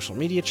all our social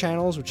media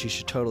channels, which you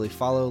should totally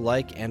follow,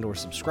 like, and or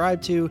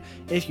subscribe to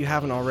if you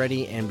haven't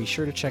already. And be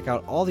sure to check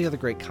out all the other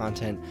great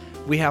content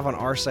we have on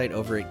our site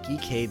over at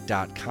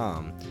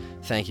geekade.com.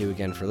 Thank you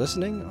again for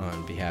listening.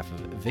 On behalf of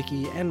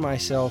Vicky and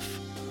myself,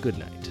 good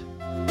night.